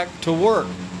back to work.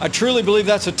 I truly believe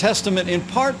that's a testament in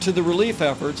part to the relief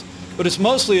efforts, but it's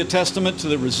mostly a testament to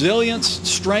the resilience,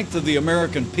 strength of the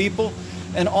American people,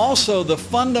 and also the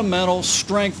fundamental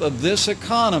strength of this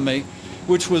economy,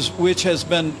 which has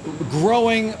been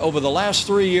growing over the last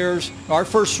 3 years, our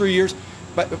first 3 years,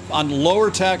 but on lower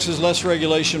taxes, less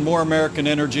regulation, more American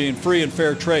energy, and free and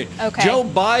fair trade. Okay. Joe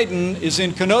Biden is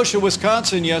in Kenosha,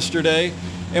 Wisconsin yesterday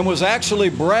and was actually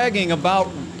bragging about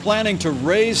planning to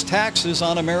raise taxes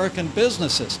on American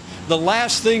businesses. The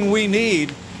last thing we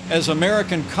need as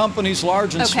American companies,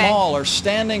 large and small, are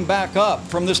standing back up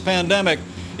from this pandemic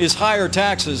is higher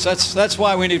taxes. That's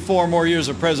why we need 4 more years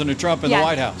of President Trump in the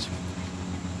White House.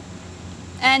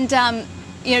 And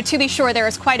you know, to be sure, there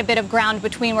is quite a bit of ground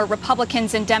between where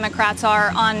Republicans and Democrats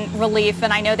are on relief,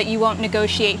 and I know that you won't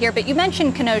negotiate here, but you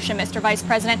mentioned Kenosha, Mr. Vice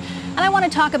President, and I want to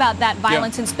talk about that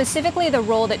violence and specifically the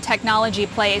role that technology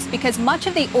plays, because much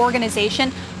of the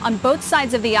organization on both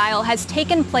sides of the aisle has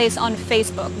taken place on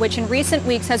Facebook, which in recent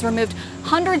weeks has removed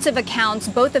hundreds of accounts,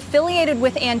 both affiliated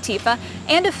with Antifa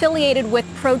and affiliated with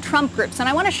pro-Trump groups. And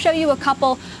I want to show you a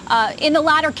couple in the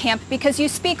latter camp because you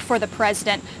speak for the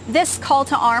president. This call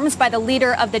to arms by the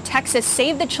leader of the Texas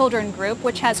Save the Children group,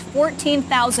 which has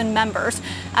 14,000 members.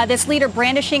 This leader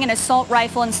brandishing an assault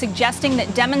rifle and suggesting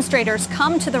that demonstrators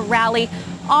come to the rally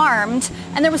armed.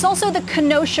 And there was also the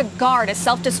Kenosha Guard, a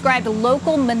self-described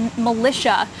local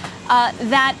militia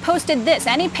that posted this: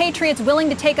 any patriots willing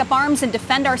to take up arms and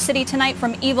defend our city tonight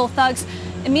from evil thugs,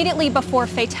 immediately before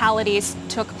fatalities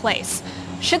took place.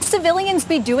 Should civilians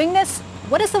be doing this?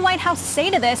 What does the White House say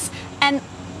to this? And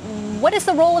what is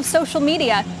the role of social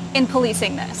media in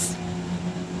policing this?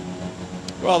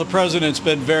 Well, the president's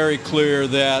been very clear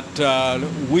that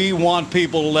we want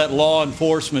people to let law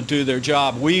enforcement do their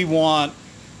job. We want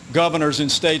governors in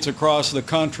states across the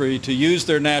country to use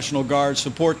their National Guard,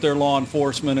 support their law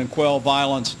enforcement, and quell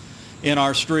violence in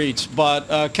our streets. But,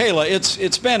 Kayla,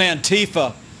 it's been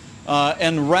Antifa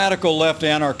and radical left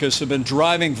anarchists have been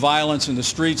driving violence in the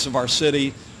streets of our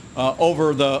city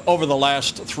over the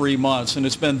last 3 months. And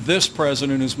it's been this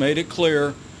president who's made it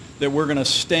clear that we're going to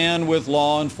stand with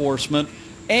law enforcement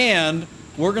and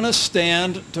we're going to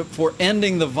stand for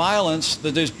ending the violence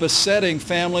that is besetting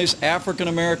families,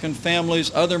 African-American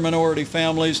families, other minority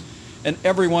families, and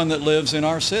everyone that lives in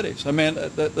our cities. I mean,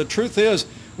 the truth is,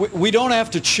 we don't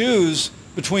have to choose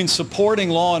between supporting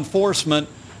law enforcement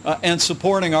and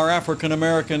supporting our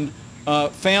African-American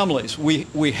families.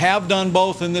 We have done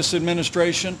both in this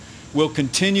administration. We'll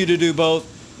continue to do both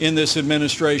in this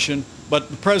administration.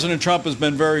 But President Trump has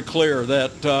been very clear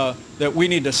that we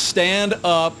need to stand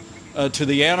up to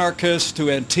the anarchists, to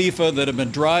Antifa that have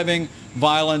been driving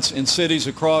violence in cities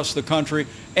across the country.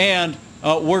 And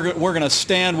we're going to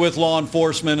stand with law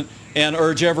enforcement and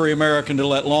urge every American to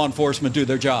let law enforcement do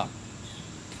their job.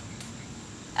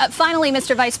 Finally,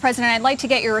 Mr. Vice President, I'd like to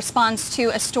get your response to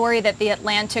a story that The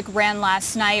Atlantic ran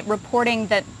last night reporting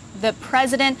that the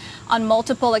president on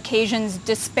multiple occasions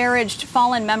disparaged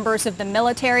fallen members of the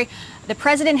military. The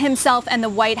president himself and the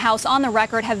White House on the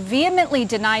record have vehemently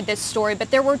denied this story,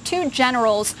 but there were two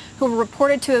generals who were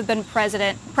reported to have been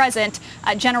present,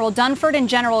 General Dunford and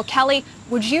General Kelly.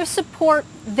 Would you support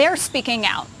their speaking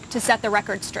out to set the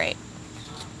record straight?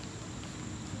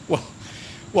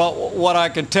 Well, what I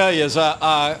can tell you is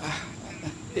I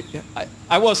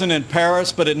wasn't in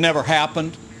Paris, but it never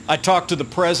happened. I talked to the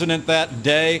president that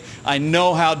day. I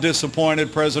know how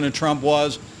disappointed President Trump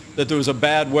was that there was a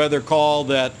bad weather call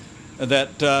that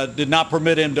did not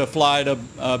permit him to fly to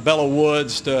Belleau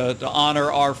Woods to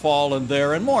honor our fallen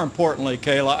there. And more importantly,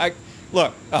 Kayla,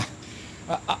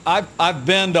 I've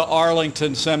been to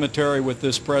Arlington Cemetery with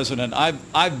this president.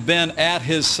 I've been at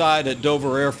his side at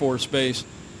Dover Air Force Base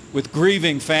with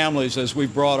grieving families as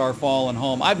we've brought our fallen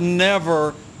home. I've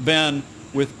never been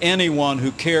with anyone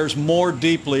who cares more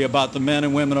deeply about the men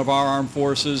and women of our armed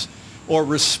forces or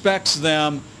respects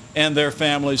them and their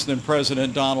families than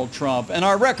President Donald Trump. And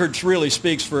our record really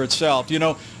speaks for itself. You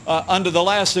know, under the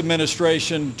last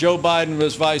administration, Joe Biden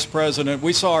was vice president.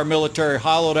 We saw our military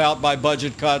hollowed out by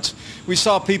budget cuts. We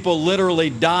saw people literally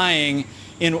dying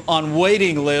on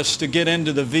waiting lists to get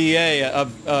into the VA,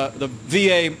 the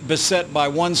VA beset by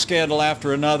one scandal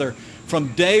after another.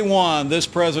 From day one, this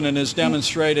president has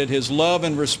demonstrated his love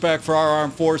and respect for our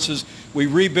armed forces. We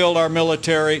rebuild our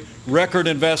military, record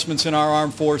investments in our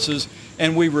armed forces,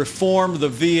 and we reform the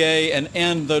VA and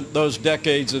end those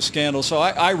decades of scandal. So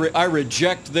I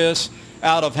reject this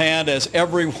out of hand, as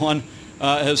everyone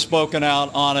has spoken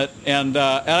out on it. And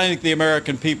I think the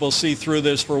American people see through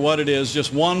this for what it is,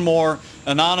 just one more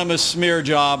anonymous smear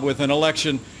job with an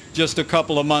election just a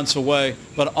couple of months away.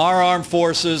 But our armed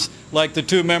forces, like the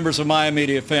two members of my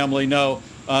immediate family, know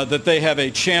that they have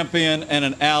a champion and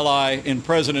an ally in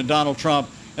President Donald Trump,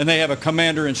 and they have a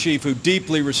commander-in-chief who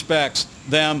deeply respects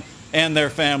them and their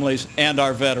families and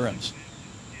our veterans.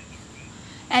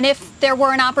 And if there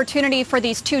were an opportunity for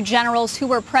these two generals who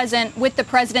were present with the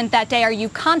president that day, are you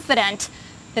confident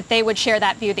that they would share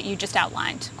that view that you just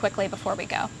outlined? Quickly before we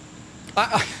go.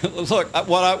 Look,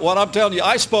 what I'm telling you,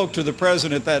 I spoke to the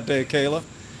president that day, Kayla.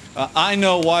 I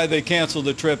know why they canceled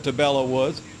the trip to Belleau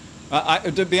Woods.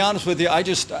 To be honest with you, I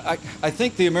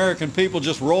think the American people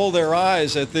just roll their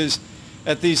eyes at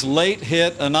these late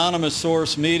hit anonymous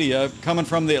source media coming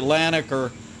from the Atlantic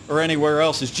or anywhere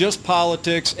else. It's just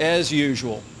politics as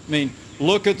usual. I mean,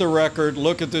 look at the record,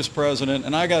 look at this president,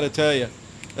 and I got to tell you,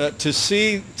 to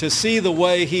see the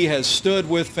way he has stood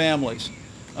with families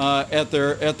at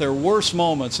their worst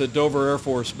moments at Dover Air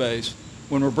Force Base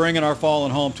when we're bringing our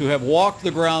fallen home, to have walked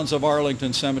the grounds of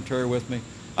Arlington Cemetery with me,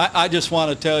 I just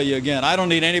want to tell you again, I don't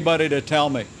need anybody to tell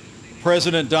me.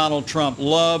 President Donald Trump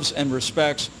loves and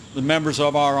respects the members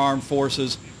of our armed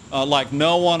forces like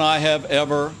no one I have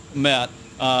ever met.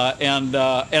 That's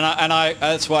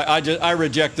why I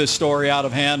reject this story out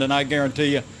of hand, and I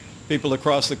guarantee you people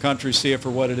across the country see it for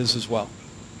what it is as well.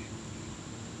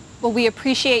 Well, we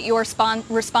appreciate your response,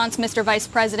 Mr. Vice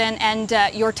President, and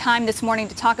your time this morning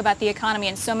to talk about the economy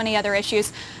and so many other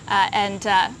issues.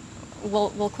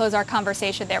 We'll close our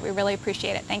conversation there. We really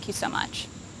appreciate it. Thank you so much.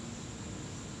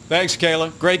 Thanks,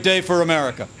 Kayla. Great day for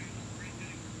America.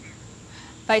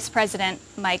 Vice President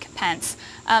Mike Pence.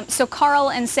 So Carl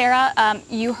and Sarah,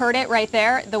 you heard it right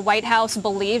there. The White House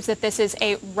believes that this is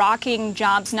a rocking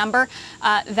jobs number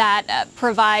that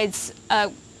provides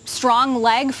a strong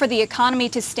leg for the economy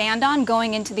to stand on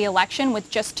going into the election with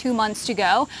just 2 months to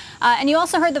go. And you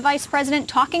also heard the Vice President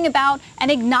talking about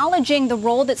and acknowledging the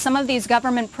role that some of these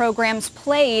government programs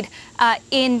played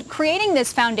in creating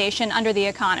this foundation under the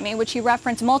economy, which he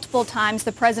referenced multiple times,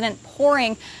 the President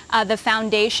pouring the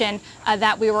foundation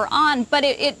that we were on. But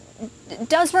it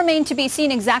does remain to be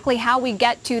seen exactly how we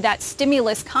get to that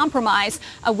stimulus compromise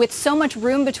with so much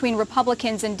room between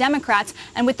Republicans and Democrats,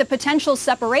 and with the potential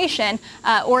separation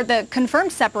or the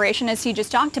confirmed separation, as he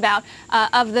just talked about,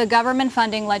 of the government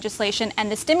funding legislation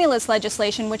and the stimulus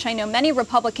legislation, which I know many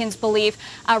Republicans believe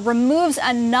removes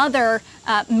another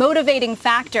motivating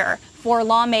factor for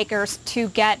lawmakers to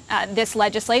get this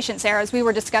legislation, Sarah, as we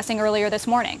were discussing earlier this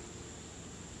morning.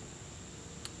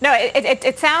 No,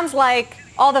 it sounds like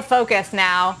all the focus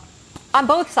now on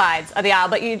both sides of the aisle,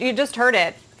 but you just heard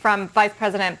it from Vice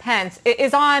President Pence,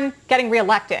 is on getting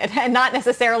reelected and not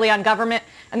necessarily on government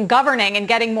and governing and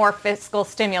getting more fiscal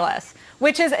stimulus,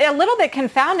 which is a little bit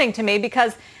confounding to me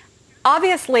because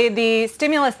obviously the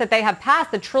stimulus that they have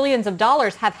passed, the trillions of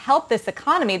dollars, have helped this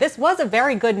economy. This was a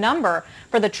very good number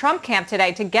for the Trump camp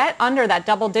today to get under that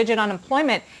double-digit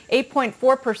unemployment.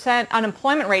 8.4%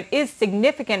 unemployment rate is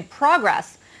significant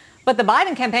progress. But the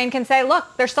Biden campaign can say, look,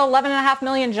 there's still 11.5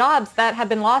 million jobs that have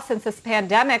been lost since this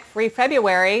pandemic, free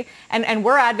February, and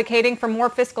we're advocating for more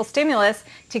fiscal stimulus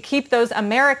to keep those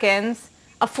Americans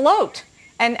afloat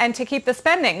and to keep the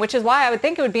spending, which is why I would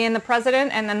think it would be in the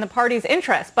president and then the party's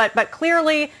interest. But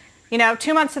clearly,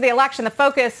 2 months to the election, the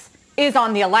focus is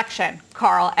on the election,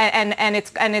 Carl, and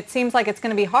it seems like it's going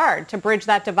to be hard to bridge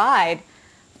that divide,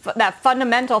 that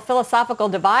fundamental philosophical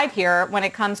divide here when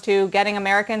it comes to getting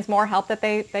Americans more help that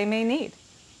they may need.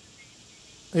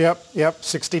 Yep.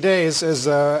 60 days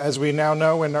as we now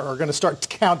know and are going to start to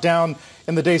count down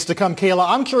in the days to come. Kayla,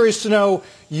 I'm curious to know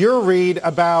your read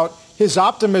about his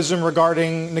optimism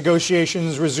regarding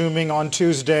negotiations resuming on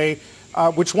Tuesday,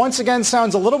 which once again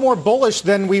sounds a little more bullish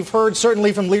than we've heard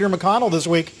certainly from Leader McConnell this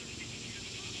week.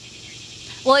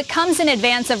 Well, it comes in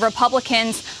advance of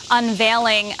Republicans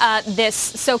unveiling this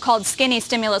so-called skinny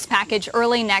stimulus package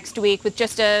early next week with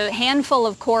just a handful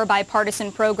of core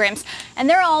bipartisan programs. And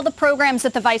they're all the programs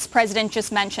that the vice president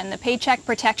just mentioned, the Paycheck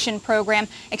Protection Program,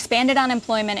 expanded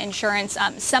unemployment insurance,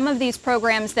 some of these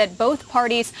programs that both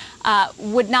parties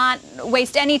would not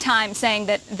waste any time saying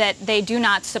that they do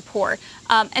not support.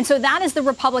 And so that is the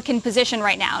Republican position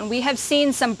right now. And we have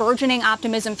seen some burgeoning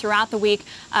optimism throughout the week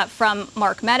from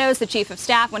Mark Meadows, the chief of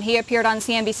staff, when he appeared on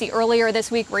CNBC earlier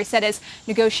this week, where he said his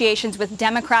negotiations with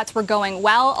Democrats were going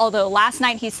well, although last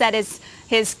night he said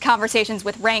his conversations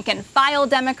with rank and file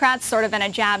Democrats, sort of in a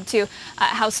jab to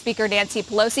House Speaker Nancy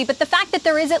Pelosi. But the fact that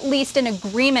there is at least an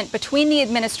agreement between the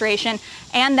administration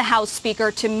and the House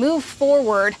Speaker to move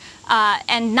forward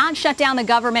and not shut down the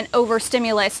government over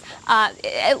stimulus,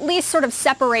 at least sort of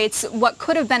separates what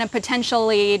could have been a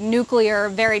potentially nuclear,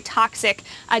 very toxic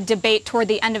debate toward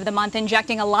the end of the month,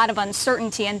 injecting a lot of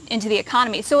uncertainty into the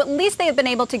economy. So at least they have been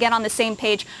able to get on the same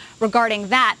page regarding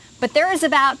that. But there is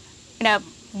about,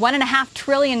 $1.5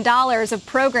 trillion of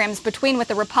programs between what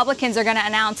the Republicans are going to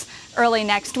announce early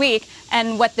next week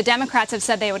and what the Democrats have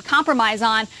said they would compromise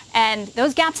on. And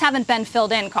those gaps haven't been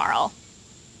filled in, Carl.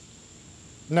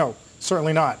 No,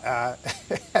 certainly not,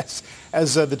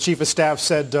 as the chief of staff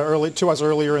said to us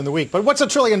earlier in the week. But what's $1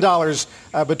 trillion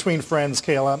between friends,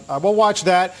 Kayla? We'll watch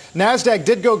that. NASDAQ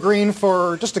did go green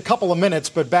for just a couple of minutes,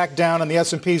 but back down, and the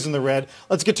S&P's in the red.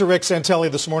 Let's get to Rick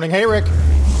Santelli this morning. Hey, Rick.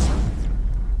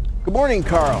 Good morning,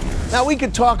 Carl. Now, we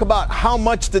could talk about how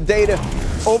much the data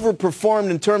overperformed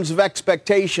in terms of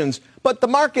expectations, but the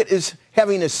market is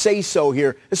having a say-so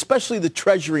here, especially the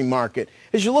Treasury market.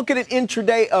 As you look at an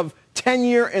intraday of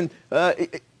 10-year and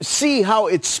see how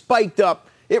it spiked up,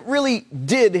 it really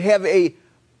did have a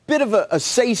bit of a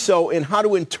say-so in how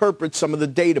to interpret some of the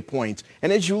data points.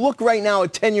 And as you look right now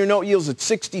at 10-year note yields at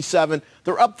 67,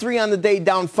 they're up 3 on the day,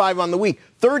 down 5 on the week.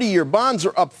 30-year bonds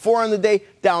are up 4 on the day,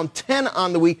 down 10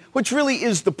 on the week, which really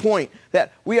is the point,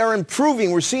 that we are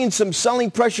improving. We're seeing some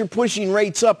selling pressure pushing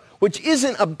rates up, which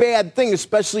isn't a bad thing,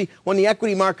 especially when the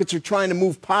equity markets are trying to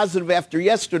move positive after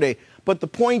yesterday. But the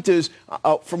point is,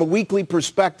 from a weekly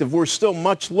perspective, we're still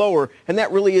much lower, and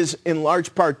that really is in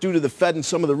large part due to the Fed and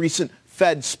some of the recent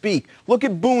Fed speak. Look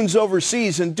at boons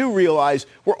overseas and do realize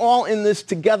we're all in this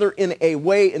together in a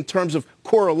way in terms of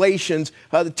correlations.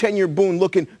 The 10-year boon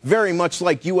looking very much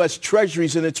like U.S.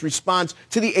 Treasuries in its response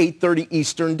to the 8:30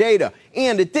 Eastern data.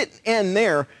 And it didn't end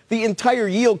there. The entire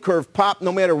yield curve popped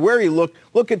no matter where you look.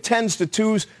 Look at 10s to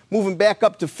 2s moving back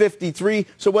up to 53.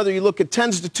 So whether you look at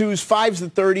 10s to 2s, 5s to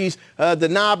 30s, the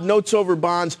knob, notes over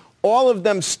bonds, all of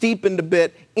them steepened a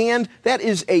bit, and that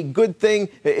is a good thing.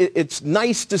 It's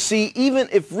nice to see, even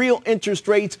if real interest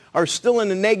rates are still in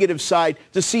the negative side,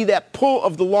 to see that pull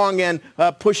of the long end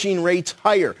pushing rates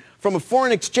higher. From a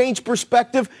foreign exchange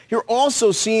perspective, you're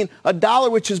also seeing a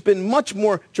dollar which has been much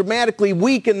more dramatically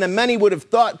weakened than many would have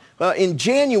thought in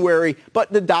January,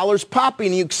 but the dollar's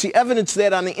popping. You can see evidence of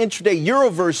that on the intraday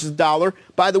euro versus dollar.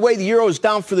 By the way, the euro is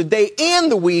down for the day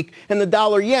and the week, and the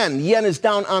dollar yen. The yen is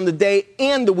down on the day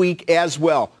and the week as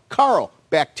well. Carl,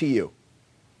 back to you.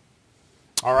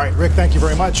 All right, Rick, thank you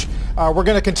very much. We're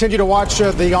going to continue to watch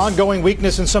the ongoing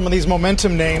weakness in some of these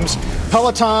momentum names.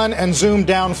 Peloton and Zoom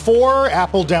down 4,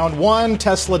 Apple down 1,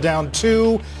 Tesla down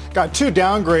 2. Got 2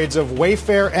 downgrades of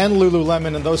Wayfair and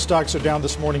Lululemon, and those stocks are down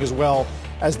this morning as well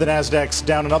as the Nasdaq's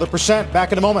down another %.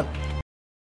 Back in a moment.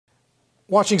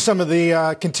 Watching some of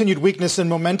the continued weakness in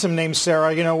momentum names,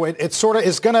 Sarah, you know, it sort of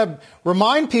is going to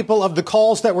remind people of the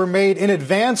calls that were made in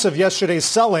advance of yesterday's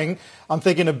selling. I'm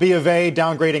thinking of B of A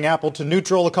downgrading Apple to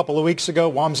neutral a couple of weeks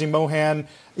ago. Wamsi Mohan,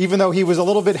 even though he was a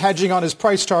little bit hedging on his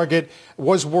price target,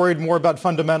 was worried more about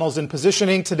fundamentals and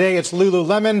positioning. Today it's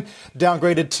Lululemon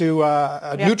downgraded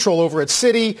to neutral over at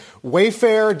Citi.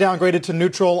 Wayfair downgraded to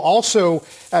neutral also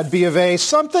at B of A.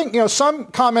 Something, you know, some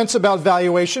comments about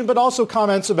valuation, but also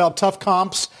comments about tough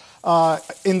comps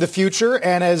in the future.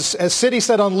 And as Citi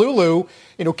said on Lulu,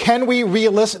 you know, can we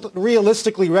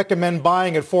realistically recommend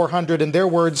buying at 400? In their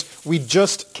words, we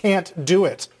just can't do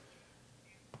it.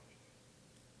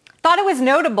 Thought it was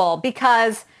notable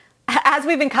because as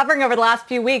we've been covering over the last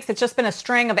few weeks, it's just been a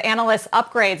string of analyst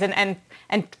upgrades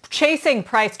and chasing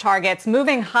price targets,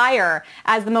 moving higher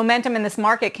as the momentum in this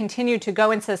market continued to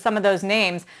go into some of those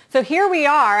names. So here we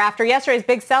are after yesterday's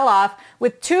big sell-off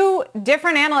with 2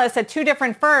 different analysts at 2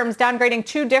 different firms downgrading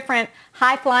 2 different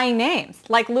high-flying names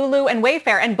like Lulu and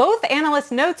Wayfair. And both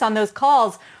analyst notes on those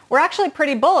calls were actually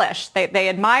pretty bullish. They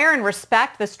admire and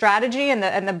respect the strategy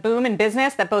and the boom in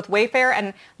business that both Wayfair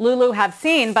and Lulu have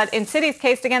seen. But in Citi's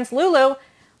case against Lulu,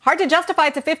 hard to justify.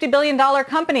 It's a $50 billion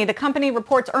company. The company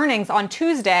reports earnings on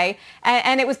Tuesday,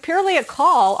 and it was purely a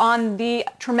call on the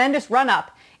tremendous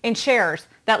run-up in shares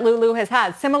that Lulu has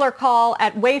had. Similar call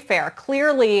at Wayfair.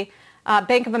 Clearly,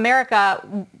 Bank of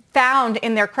America found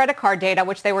in their credit card data,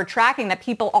 which they were tracking, that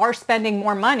people are spending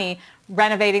more money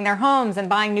renovating their homes and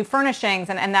buying new furnishings,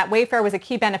 and that Wayfair was a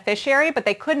key beneficiary, but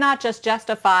they could not just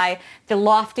justify the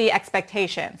lofty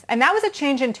expectations. And that was a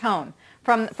change in tone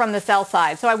from the sell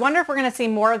side. So I wonder if we're going to see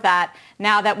more of that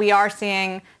now that we are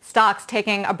seeing stocks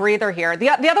taking a breather here. The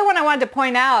other one I wanted to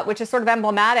point out, which is sort of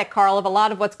emblematic, Carl, of a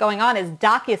lot of what's going on, is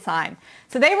DocuSign.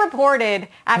 So they reported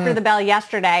after the bell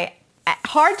yesterday.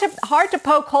 Hard to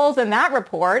poke holes in that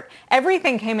report.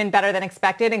 Everything came in better than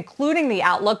expected, including the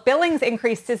outlook. Billings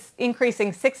increasing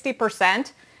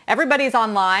 60%. Everybody's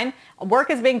online. Work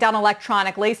is being done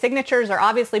electronically. Signatures are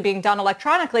obviously being done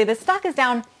electronically. The stock is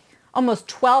down almost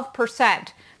 12%.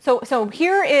 So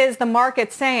here is the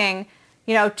market saying,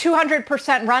 you know,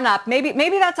 200% run up. Maybe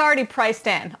that's already priced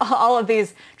in, all of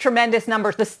these tremendous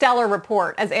numbers, the stellar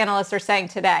report, as analysts are saying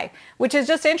today, which is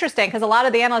just interesting because a lot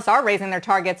of the analysts are raising their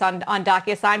targets on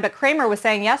DocuSign. But Kramer was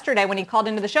saying yesterday when he called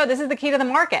into the show, this is the key to the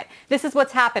market. This is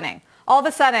what's happening. All of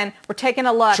a sudden, we're taking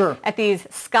a look at these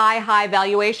sky-high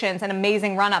valuations and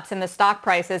amazing run-ups in the stock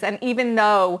prices. And even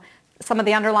though some of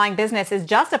the underlying business is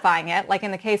justifying it, like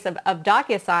in the case of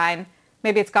DocuSign,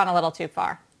 maybe it's gone a little too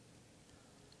far.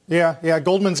 Yeah.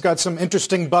 Goldman's got some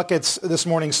interesting buckets this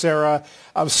morning, Sarah,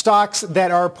 of stocks that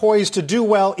are poised to do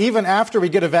well even after we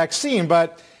get a vaccine.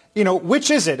 But, you know, which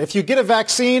is it? If you get a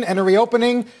vaccine and a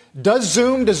reopening, does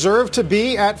Zoom deserve to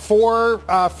be at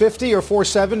 450 or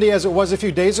 470 as it was a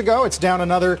few days ago? It's down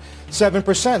another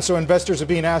 7%. So investors are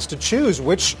being asked to choose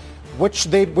which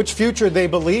future they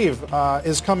believe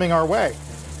is coming our way.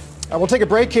 We'll take a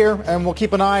break here, and we'll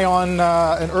keep an eye on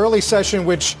an early session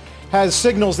which has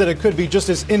signals that it could be just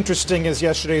as interesting as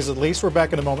yesterday's at least. We're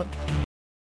back in a moment.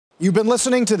 You've been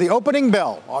listening to The Opening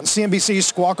Bell on CNBC's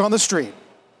Squawk on the Street.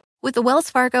 With the Wells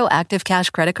Fargo Active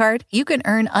Cash Credit Card, you can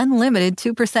earn unlimited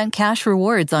 2% cash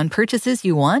rewards on purchases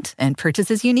you want and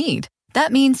purchases you need.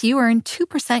 That means you earn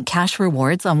 2% cash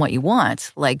rewards on what you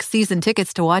want, like season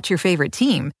tickets to watch your favorite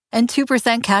team, and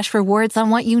 2% cash rewards on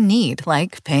what you need,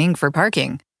 like paying for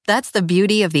parking. That's the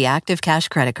beauty of the Active Cash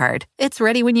Credit Card. It's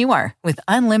ready when you are, with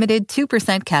unlimited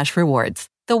 2% cash rewards.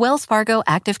 The Wells Fargo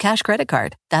Active Cash Credit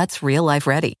Card. That's real life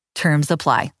ready. Terms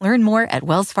apply. Learn more at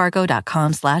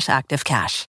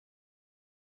wellsfargo.com/activecash.